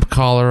put a hemp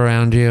collar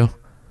around you.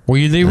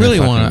 Well, they really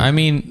want to. I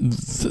mean,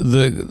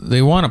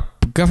 the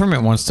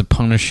government wants to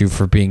punish you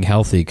for being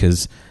healthy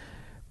because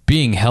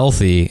being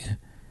healthy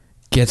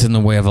gets in the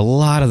way of a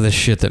lot of the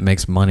shit that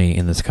makes money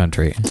in this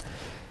country.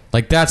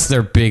 Like, that's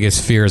their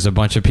biggest fear, is a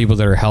bunch of people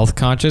that are health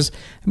conscious.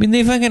 I mean,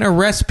 they fucking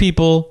arrest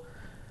people.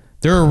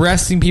 They're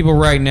arresting people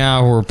right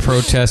now who are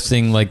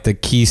protesting, like, the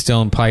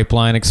Keystone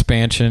Pipeline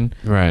expansion.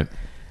 Right.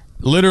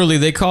 Literally,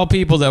 they call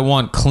people that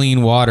want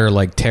clean water,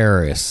 like,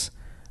 terrorists.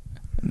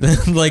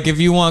 Like, if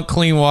you want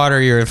clean water,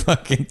 you're a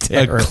fucking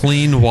terrorist. A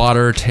clean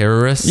water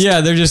terrorist?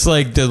 Yeah, they're just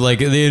like,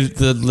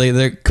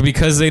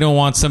 because they don't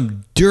want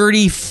some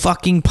dirty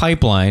fucking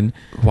pipeline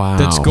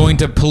that's going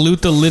to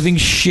pollute the living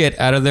shit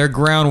out of their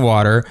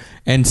groundwater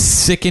and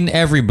sicken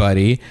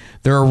everybody.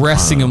 They're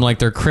arresting them like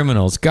they're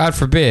criminals. God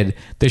forbid.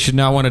 They should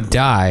not want to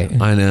die.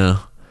 I know.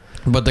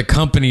 But the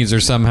companies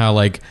are somehow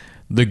like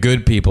the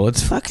good people.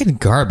 It's fucking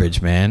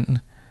garbage,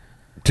 man.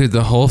 Dude,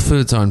 the Whole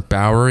Foods on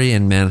Bowery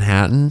in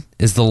Manhattan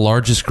is the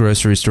largest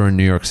grocery store in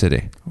New York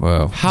City.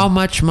 Whoa. How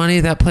much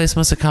money that place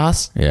must have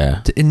cost?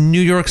 Yeah. In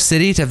New York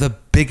City to have the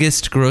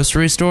biggest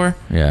grocery store?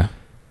 Yeah.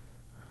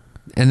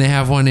 And they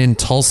have one in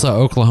Tulsa,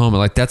 Oklahoma.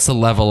 Like, that's the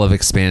level of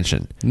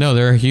expansion. No,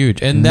 they're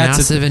huge. And that's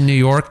massive in New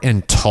York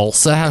and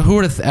Tulsa. Who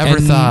would have ever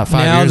thought 5 years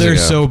ago? Now they're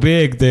so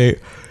big, they've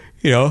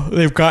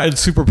gotten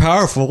super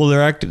powerful.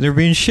 They're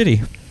being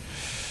shitty.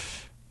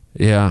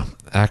 Yeah.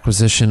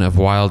 Acquisition of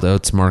Wild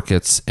Oats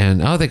markets,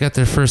 and they got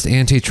their first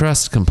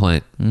antitrust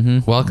complaint.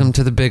 Mm-hmm. Welcome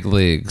to the big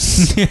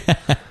leagues.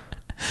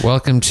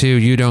 Welcome to,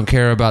 you don't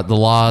care about the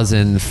laws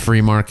and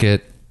free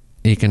market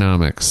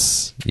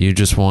economics. You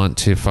just want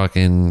to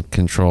fucking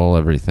control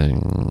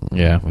everything.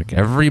 Yeah, like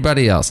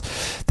everybody else.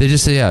 They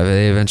just say,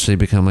 they eventually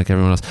become like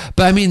everyone else.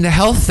 But I mean, the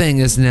health thing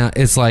is now,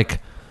 it's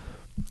like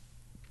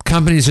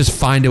companies just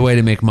find a way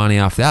to make money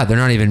off that. They're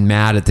not even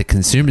mad at the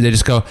consumer. They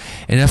just go,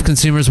 enough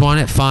consumers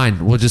want it,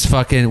 fine.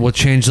 We'll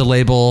change the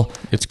label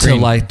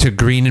to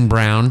green and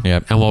brown,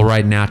 and we'll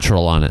write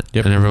natural on it.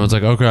 Yep. And everyone's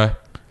like, okay.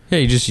 Yeah,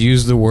 you just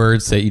use the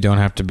words that you don't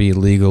have to be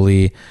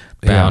legally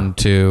bound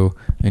to,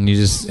 and you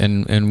just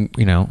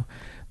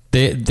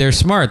they're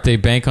smart. They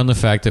bank on the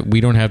fact that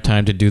we don't have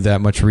time to do that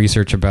much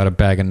research about a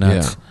bag of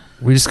nuts. Yeah.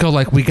 We just go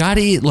like, we gotta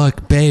eat.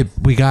 Look, babe,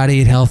 we gotta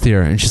eat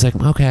healthier. And she's like,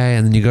 okay.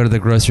 And then you go to the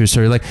grocery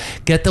store. You're like,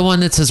 get the one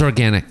that says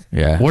organic.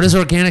 Yeah. What does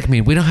organic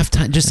mean? We don't have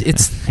time. Just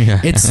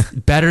it's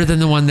better than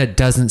the one that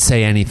doesn't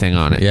say anything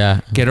on it. Yeah.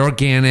 Get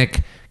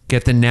organic.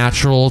 Get the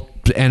natural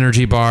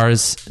energy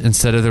bars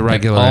instead of the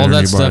regular all energy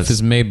that bars. stuff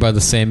is made by the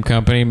same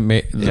company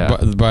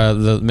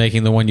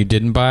making the one you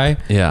didn't buy.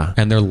 Yeah.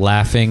 And they're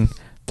laughing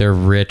their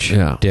rich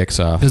dicks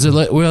off. Because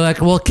we're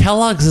like, well,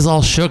 Kellogg's is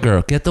all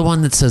sugar. Get the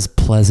one that says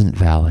Pleasant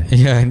Valley.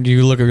 Yeah, and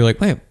you look at you're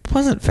like, wait,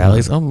 Pleasant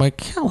Valley's owned by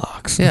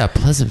Kellogg's. Yeah,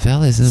 Pleasant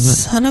Valley's.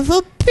 Son of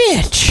a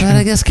bitch. But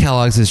I guess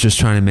Kellogg's is just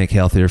trying to make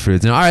healthier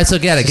foods. All right, so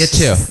get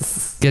two.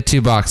 Get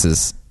 2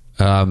 boxes.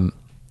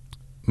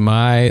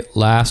 My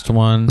last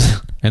one,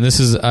 and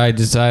this is, I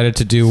decided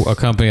to do a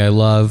company I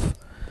love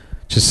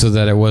just so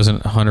that it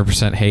wasn't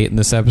 100% hate in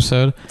this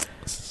episode.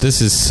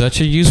 This is such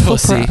a useful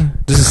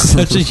This is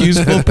such a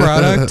useful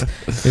product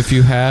if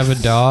you have a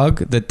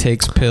dog that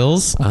takes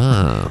pills.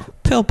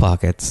 Pill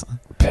pockets.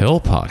 Pill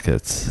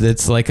pockets.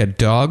 It's like a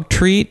dog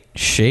treat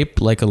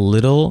shaped like a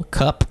little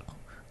cup,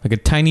 like a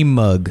tiny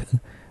mug,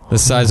 the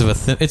size of a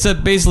it's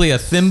basically a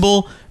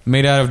thimble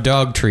made out of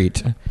dog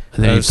treat. And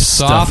then you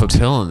stuff a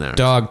pill in there.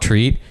 Dog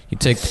treat. You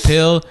take the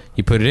pill,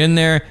 you put it in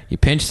there, you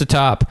pinch the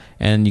top,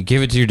 and you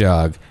give it to your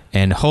dog.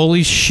 And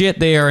holy shit,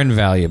 they are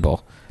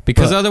invaluable.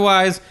 Because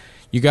otherwise,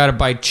 you got to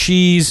buy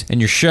cheese, and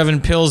you're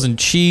shoving pills and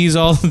cheese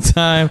all the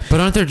time. But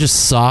aren't there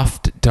just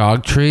soft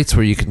dog treats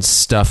where you can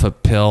stuff a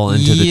pill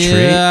into the treat?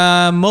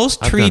 Yeah,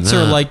 most treats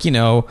are like,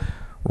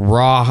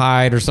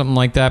 rawhide or something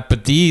like that.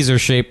 But these are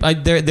shaped...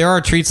 there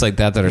are treats like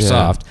that are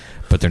soft,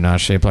 but they're not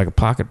shaped like a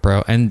pocket,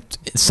 bro. And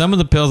some of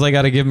the pills I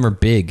got to give them are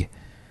big.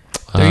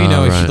 They're,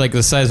 right. like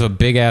the size of a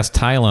big-ass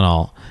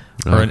Tylenol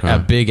or a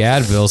big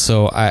Advil.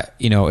 So,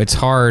 it's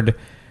hard...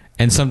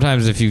 And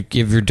sometimes if you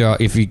give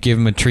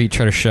them a treat,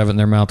 try to shove it in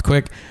their mouth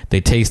quick,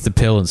 they taste the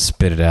pill and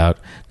spit it out.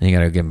 Then you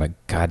got to give them a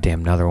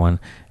goddamn another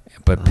one.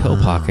 But pill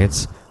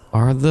pockets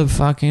are the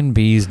fucking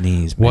bee's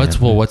knees, man.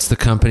 What's the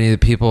company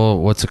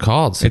what's it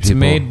called? So it's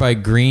made by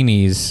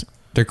Greenies.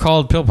 They're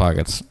called pill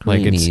pockets.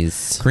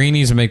 Greenies.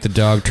 Greenies make the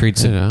dog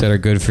treats that are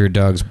good for your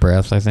dog's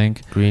breath, I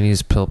think.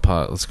 Greenies pill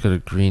pot. Let's go to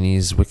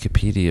Greenies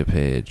Wikipedia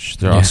page.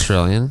 They're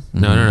Australian.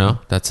 Mm-hmm. No.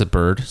 That's a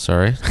bird.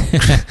 Sorry.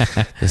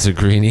 It's a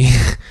greenie.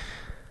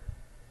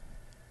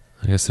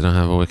 I guess they don't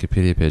have a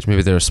Wikipedia page.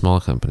 Maybe they're a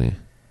small company.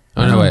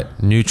 Oh, no, wait.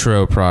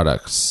 Nutro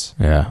Products.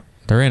 Yeah.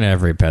 They're in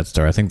every pet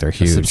store. I think they're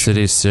huge.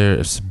 Subsidiary?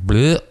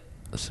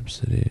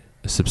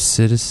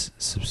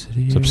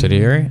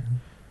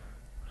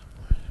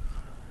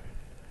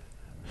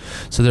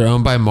 So they're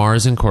owned by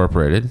Mars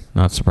Incorporated.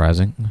 Not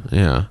surprising.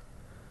 Yeah.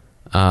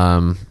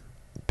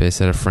 Based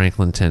out of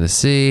Franklin,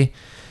 Tennessee.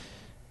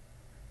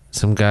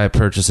 Some guy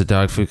purchased a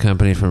dog food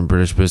company from a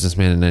British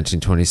businessman in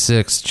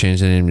 1926,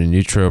 changed the name to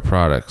Nutro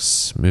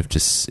Products, moved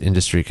to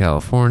Industry,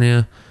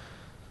 California.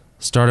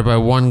 Started by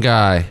one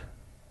guy.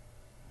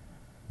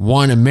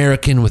 One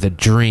American with a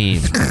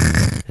dream.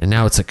 And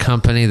now it's a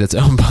company that's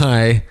owned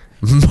by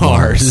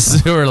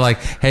Mars. Who are like,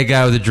 hey,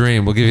 guy with a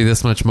dream, we'll give you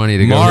this much money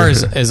to go.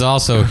 Mars is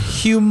also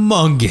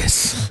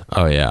humongous.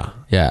 Oh, yeah.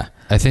 Yeah.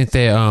 I think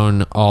they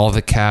own all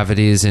the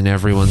cavities in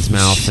everyone's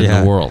mouth in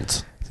the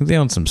world. I think they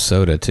own some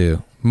soda,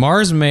 too.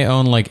 Mars may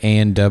own like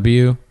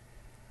A&W.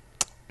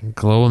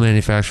 Global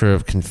manufacturer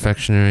of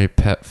confectionery,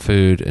 pet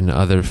food, and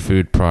other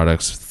food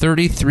products.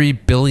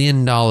 $33 billion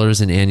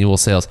in annual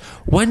sales.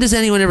 When does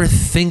anyone ever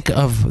think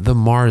of the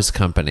Mars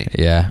company?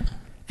 Yeah.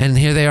 And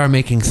here they are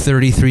making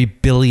 $33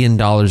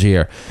 billion a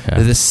year. Yeah.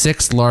 They're the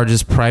 6th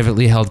largest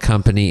privately held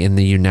company in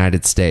the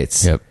United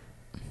States. Yep.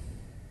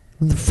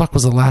 When the fuck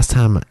was the last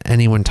time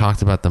anyone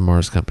talked about the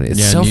Mars company?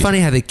 It's so funny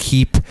how they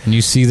keep... And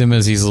you see them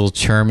as these little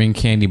charming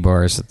candy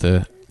bars at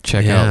the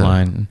checkout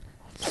line.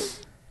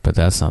 But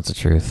that's not the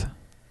truth.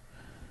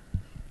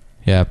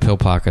 Yeah, pill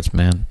pockets,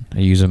 man. I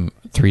use them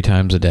 3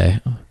 times a day.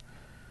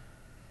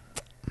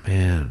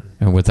 Man.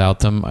 And without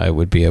them, I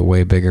would be a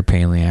way bigger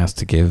pain in the ass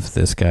to give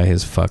this guy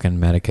his fucking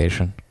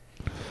medication.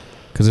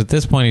 Because at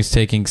this point, he's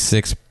taking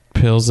 6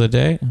 pills a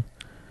day.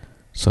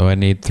 So I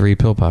need 3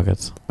 pill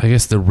pockets. I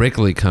guess the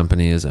Wrigley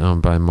company is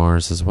owned by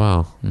Mars as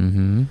well.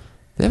 Mm-hmm.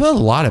 They have a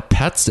lot of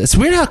pets. It's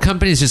weird how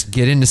companies just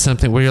get into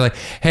something where you're like,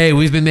 hey,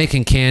 we've been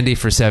making candy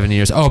for 7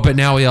 years. Oh, but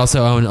now we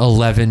also own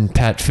 11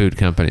 pet food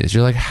companies.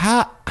 You're like,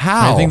 how?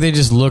 I think they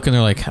just look and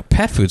they're like,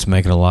 pet food's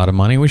making a lot of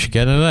money. We should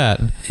get into that.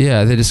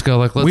 Yeah, they just go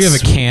like, we have a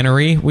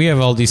cannery. We have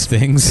all these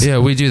things. Yeah,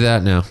 we do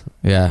that now.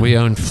 Yeah. We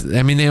own,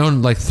 they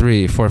own like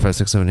 3, 4, 5,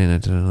 6, 7,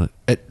 8, 9,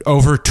 10,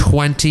 over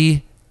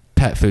 20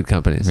 pet food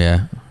companies.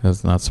 Yeah,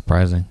 that's not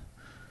surprising.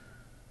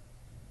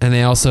 And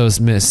they also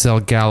sell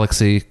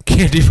Galaxy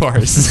candy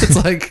bars.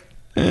 It's like,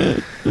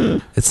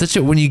 it's such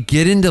a, when you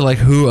get into like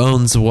who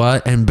owns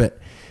what, but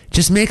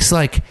just makes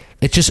like,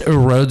 it just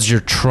erodes your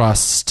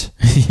trust.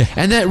 Yeah.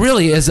 And that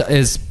really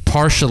is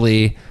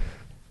partially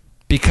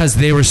because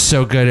they were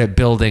so good at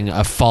building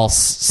a false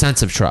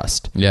sense of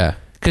trust. Yeah.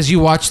 Because you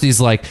watch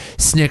these like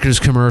Snickers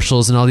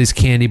commercials and all these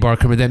candy bar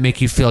commercials that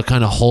make you feel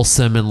kind of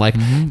wholesome, and like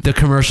the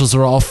commercials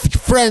are all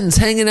friends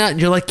hanging out, and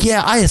you're like,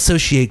 yeah, I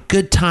associate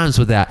good times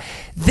with that.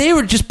 They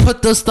were just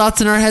put those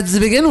thoughts in our heads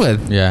to begin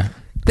with. Yeah.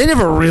 They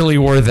never really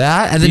were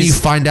that. And then you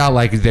find out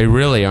like they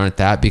really aren't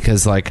that,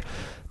 because like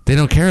They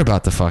don't care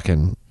about the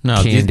fucking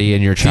candy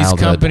in your childhood.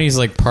 These companies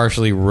like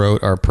partially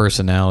wrote our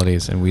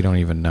personalities, and we don't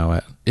even know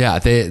it. Yeah,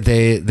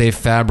 they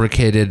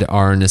fabricated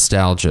our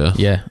nostalgia.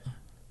 Yeah.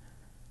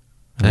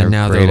 And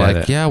now they're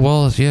like,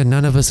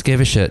 none of us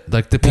gave a shit.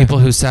 Like the people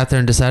who sat there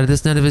and decided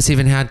this, none of us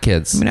even had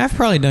kids. I mean, I've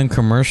probably done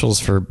commercials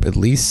for at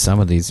least some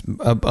of these.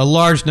 A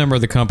large number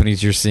of the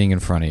companies you're seeing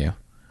in front of you.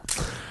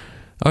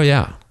 Oh,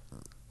 yeah.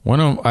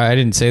 I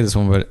didn't say this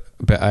one,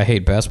 but I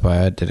hate Best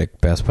Buy. I did a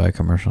Best Buy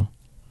commercial.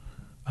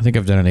 I think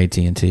I've done an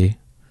AT&T.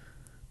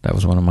 That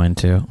was one of mine,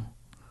 too.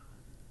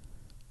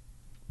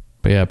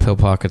 But yeah, pill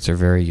pockets are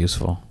very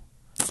useful.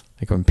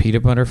 Like when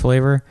peanut butter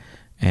flavor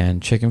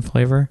and chicken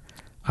flavor...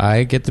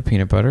 I get the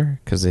peanut butter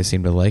because they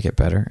seem to like it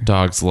better.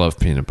 Dogs love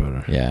peanut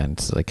butter. Yeah, and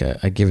it's like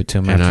I give it to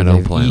them and after I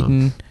don't they've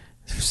eaten.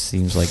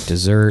 Seems like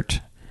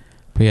dessert.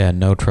 But yeah,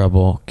 no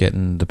trouble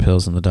getting the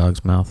pills in the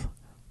dog's mouth.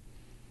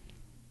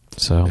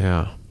 So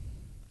yeah,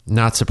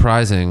 not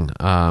surprising.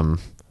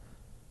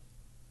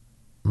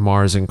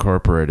 Mars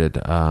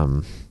Incorporated,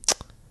 owned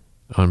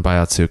by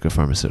Otsuka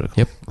Pharmaceutical.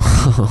 Yep,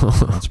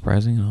 not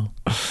surprising at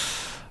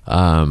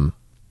all.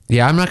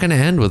 Yeah, I'm not going to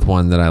end with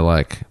one that I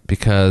like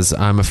because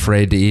I'm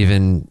afraid to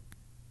even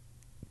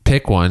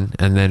pick one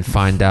and then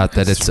find out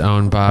that it's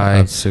owned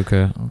by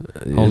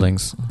Otsuka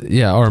Holdings.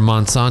 Yeah, or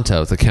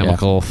Monsanto, the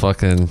chemical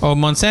fucking... Oh,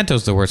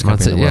 Monsanto's the worst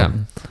company in the world.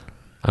 Yeah.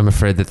 I'm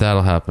afraid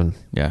that'll happen.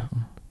 Yeah.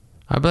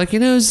 I'd be like,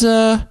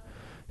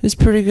 it's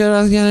pretty good.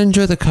 I'm going to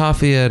enjoy the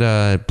coffee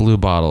at Blue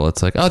Bottle.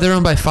 It's like, oh, they're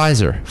owned by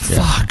Pfizer.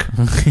 Yeah.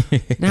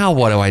 Fuck. Now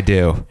what do I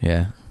do?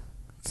 Yeah.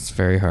 It's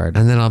very hard.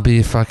 And then I'll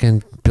be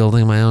fucking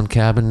building my own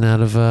cabin out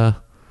of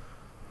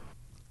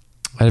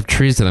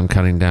trees that I'm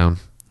cutting down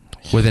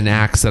with an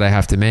axe that I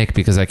have to make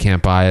because I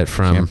can't buy it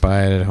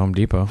at Home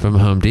Depot. From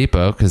Home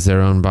Depot because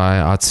they're owned by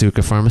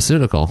Otsuka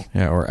Pharmaceutical.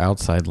 Yeah, or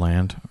Outside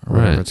Land or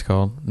whatever it's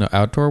called. No,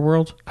 Outdoor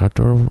World? I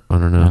don't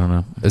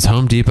know. Is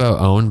Home Depot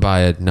owned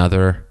by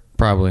another?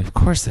 Probably. Of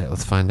course they.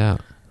 Let's find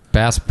out.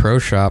 Bass Pro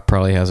Shop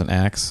probably has an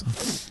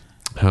axe.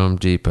 Home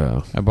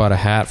Depot. I bought a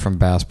hat from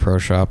Bass Pro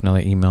Shop. Now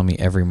they email me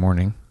every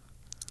morning.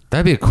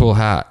 That'd be a cool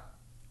hat.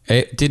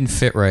 It didn't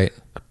fit right.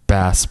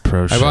 Bass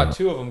Pro Shop. I bought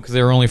two of them because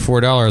they were only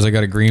 $4. I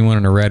got a green one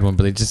and a red one,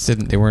 but they just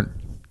didn't. They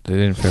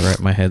didn't fit right.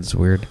 My head's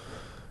weird.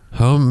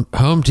 Home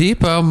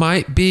Depot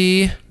might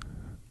be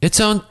its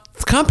own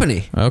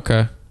company.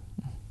 Okay.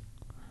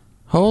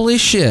 Holy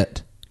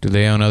shit! Do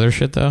they own other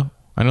shit though?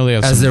 I know they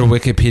have. As their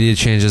Wikipedia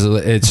changes,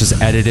 it's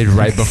just edited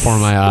right before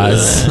my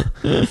eyes.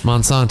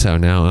 Monsanto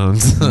now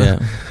owns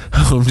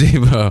Home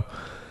Depot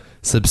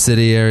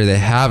subsidiary. They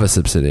have a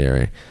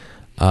subsidiary.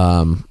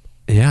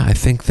 Yeah, I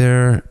think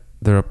they're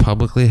a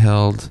publicly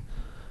held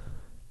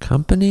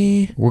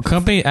company. Well,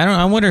 company.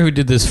 I wonder who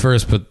did this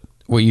first. But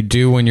what you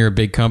do when you're a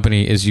big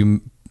company is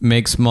you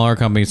make smaller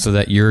companies so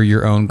that you're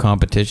your own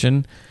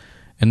competition,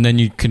 and then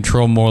you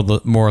control more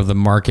of the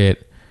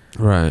market.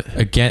 Right.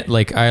 Again,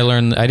 like I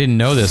didn't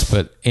know this,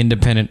 but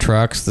Independent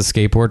Trucks, the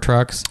skateboard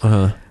trucks,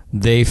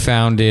 they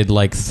founded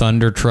like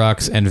Thunder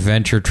Trucks and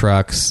Venture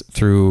Trucks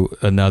through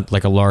a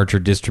larger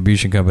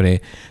distribution company.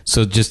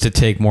 So just to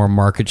take more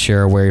market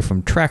share away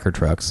from Tracker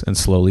Trucks, and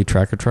slowly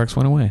Tracker Trucks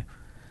went away.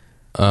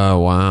 Oh,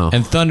 wow.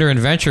 And Thunder and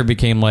Venture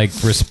became like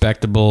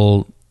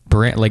respectable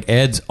brand. Like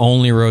Ed's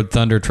only rode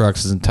Thunder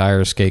Trucks his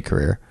entire skate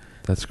career.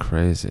 That's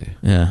crazy.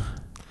 Yeah.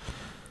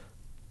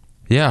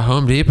 Yeah,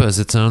 Home Depot is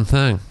its own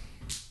thing.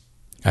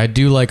 I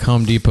do like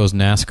Home Depot's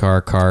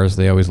NASCAR cars.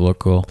 They always look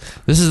cool.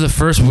 This is the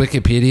first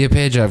Wikipedia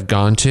page I've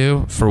gone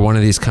to for one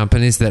of these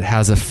companies that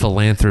has a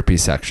philanthropy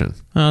section.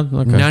 Oh,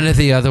 okay. None of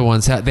the other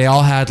ones they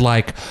all had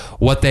like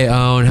what they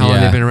own, how long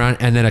they've been around,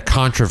 and then a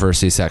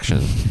controversy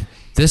section.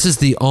 This is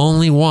the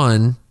only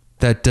one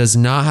that does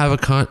not have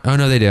oh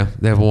no, they do.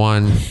 They have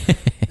one.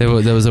 There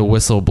was a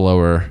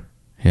whistleblower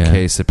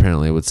case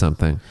apparently with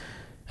something,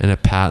 and a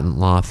patent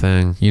law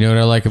thing. You know what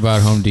I like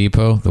about Home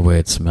Depot? The way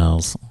it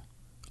smells.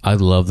 I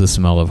love the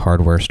smell of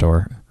hardware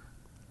store.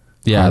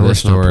 Yeah, hardware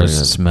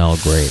stores smell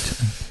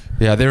great.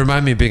 Yeah, they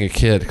remind me of being a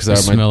kid because I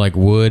smell like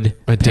wood.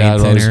 My dad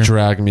always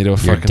dragged me to a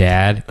fucking. Your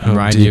dad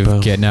reminded you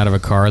of getting out of a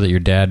car that your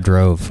dad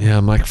drove. Yeah,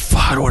 I'm like,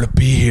 fuck, I don't want to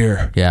be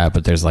here. Yeah,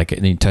 but there's like,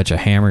 and you touch a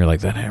hammer, you're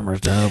like, that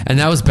hammer's dope. And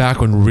that was back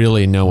when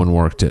really no one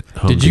worked at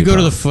Home Did you Depot. go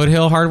to the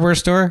Foothill hardware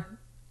store?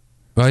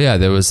 Oh yeah,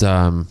 there was.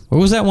 What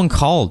was that one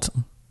called?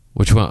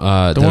 Which one?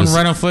 The one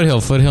right on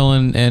Foothill. Foothill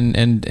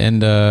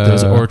and there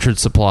was Orchard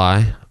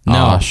Supply.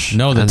 No,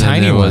 the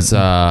tiny one was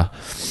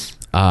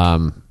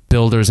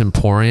Builder's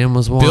Emporium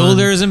was one.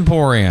 Builder's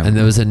Emporium. And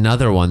there was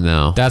another one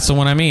though. That's the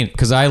one I mean,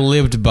 because I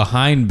lived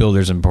behind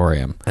Builder's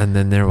Emporium. And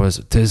then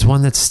there's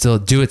one that's still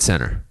Do It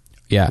Center.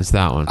 Yeah, it's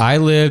that one. I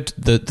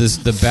lived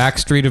the back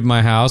street of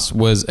my house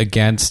was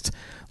against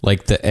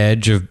like the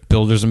edge of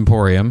Builder's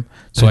Emporium,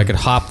 so I could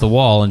hop the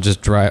wall and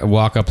just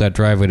walk up that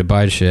driveway to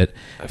buy shit.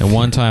 And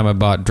one time I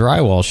bought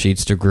drywall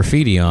sheets to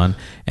graffiti on,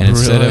 and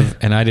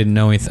I didn't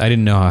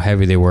know how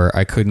heavy they were.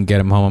 I couldn't get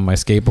them home on my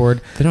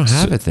skateboard. They don't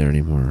have it there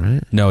anymore,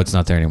 right? No, it's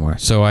not there anymore.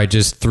 So I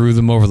just threw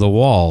them over the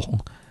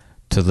wall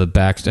to the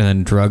back and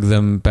then drug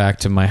them back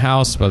to my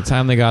house. By the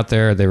time they got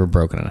there, they were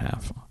broken in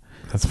half.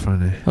 That's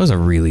funny. I was a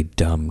really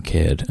dumb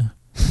kid.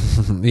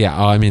 Yeah,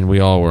 I mean, we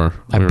all were.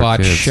 I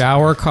bought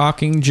shower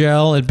caulking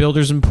gel at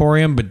Builder's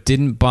Emporium, but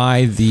didn't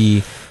buy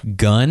the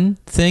gun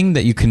thing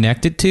that you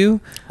connect it to.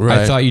 Right.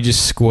 I thought you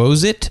just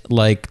squoze it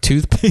like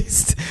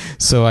toothpaste.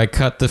 So I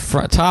cut the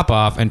top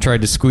off and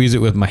tried to squeeze it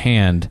with my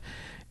hand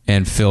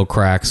and fill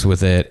cracks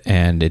with it,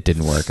 and it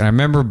didn't work. And I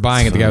remember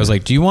buying it. The guy was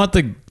like, "Do you want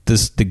the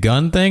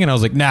gun thing?" And I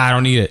was like, "Nah, I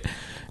don't need it,"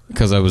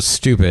 because I was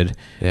stupid.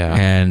 Yeah.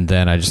 And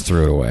then I just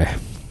threw it away.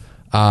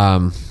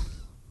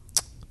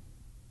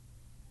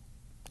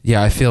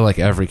 Yeah, I feel like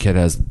every kid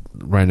has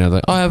right now.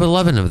 Like, oh, I have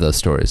 11 of those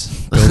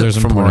stories. Builders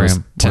From when I was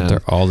Emporium. 10. Went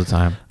there all the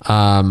time.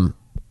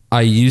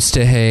 I used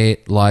to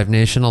hate Live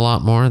Nation a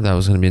lot more. That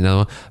was going to be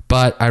another one.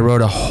 But I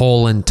wrote a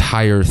whole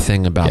entire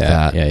thing about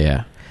that.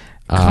 Yeah.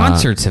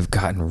 Concerts have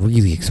gotten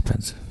really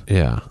expensive.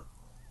 Yeah.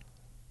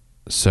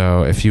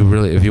 So if you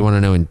want to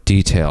know in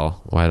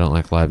detail why I don't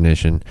like Live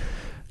Nation,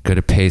 go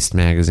to Paste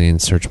Magazine,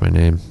 search my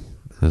name.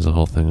 There's a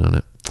whole thing on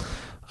it.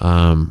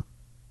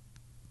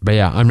 But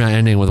yeah, I'm not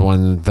ending with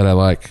one that I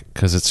like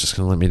because it's just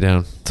going to let me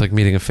down. It's like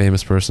meeting a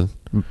famous person.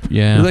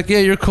 Yeah. You're like, yeah,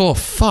 you're cool.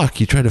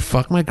 Fuck, you tried to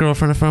fuck my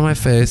girlfriend in front of my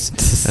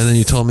face, and then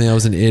you told me I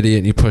was an idiot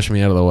and you pushed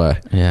me out of the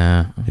way.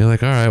 Yeah. You're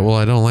like, all right, well,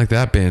 I don't like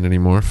that band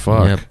anymore.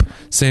 Fuck. Yep.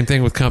 Same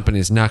thing with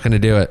companies. Not going to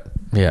do it.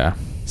 Yeah.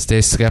 Stay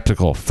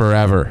skeptical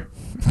forever.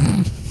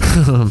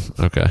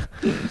 Okay.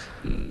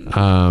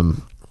 All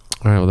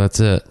right, well, that's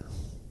it.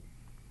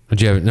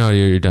 Did you have, no,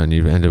 you're done.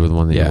 You ended with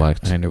one that you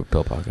liked. I ended with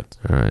Pill Pockets.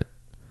 All right.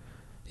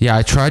 Yeah,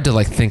 I tried to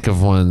like think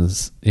of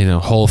ones,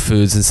 Whole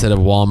Foods instead of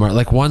Walmart.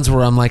 Like ones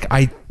where I'm like,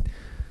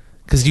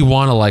 because you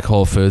want to like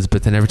Whole Foods,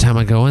 but then every time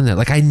I go in there,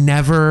 like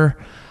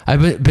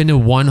I've been to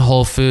one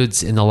Whole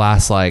Foods in the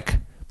last like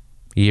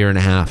year and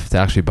a half to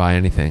actually buy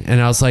anything.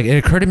 And I was like,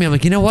 it occurred to me, I'm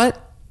like, you know what?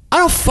 I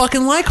don't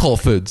fucking like Whole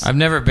Foods. I've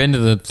never been to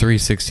the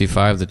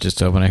 365 that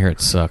just opened. I hear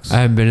it sucks. I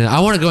haven't been. I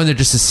want to go in there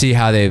just to see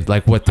how they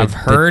like what I've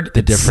heard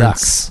the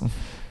difference. Sucks.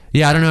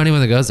 Yeah, I don't know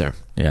anyone that goes there.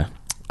 Yeah.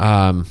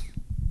 But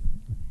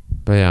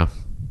yeah.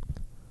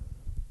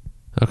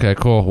 Okay,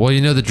 cool. Well, you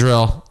know the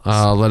drill.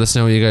 Let us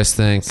know what you guys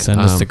think. Send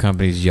us to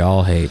companies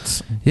y'all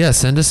hates. Yeah,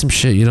 send us some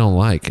shit you don't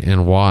like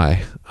and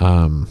why.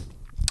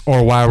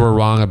 Or why we're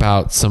wrong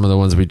about some of the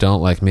ones we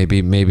don't like.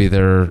 Maybe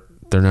they're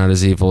not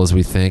as evil as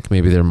we think.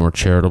 Maybe they're more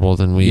charitable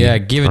than we. Yeah,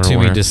 give it to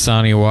me,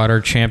 Dasani Water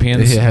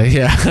champions. Yeah.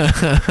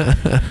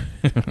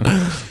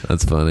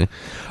 That's funny.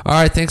 All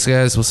right, thanks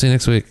guys. We'll see you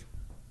next week.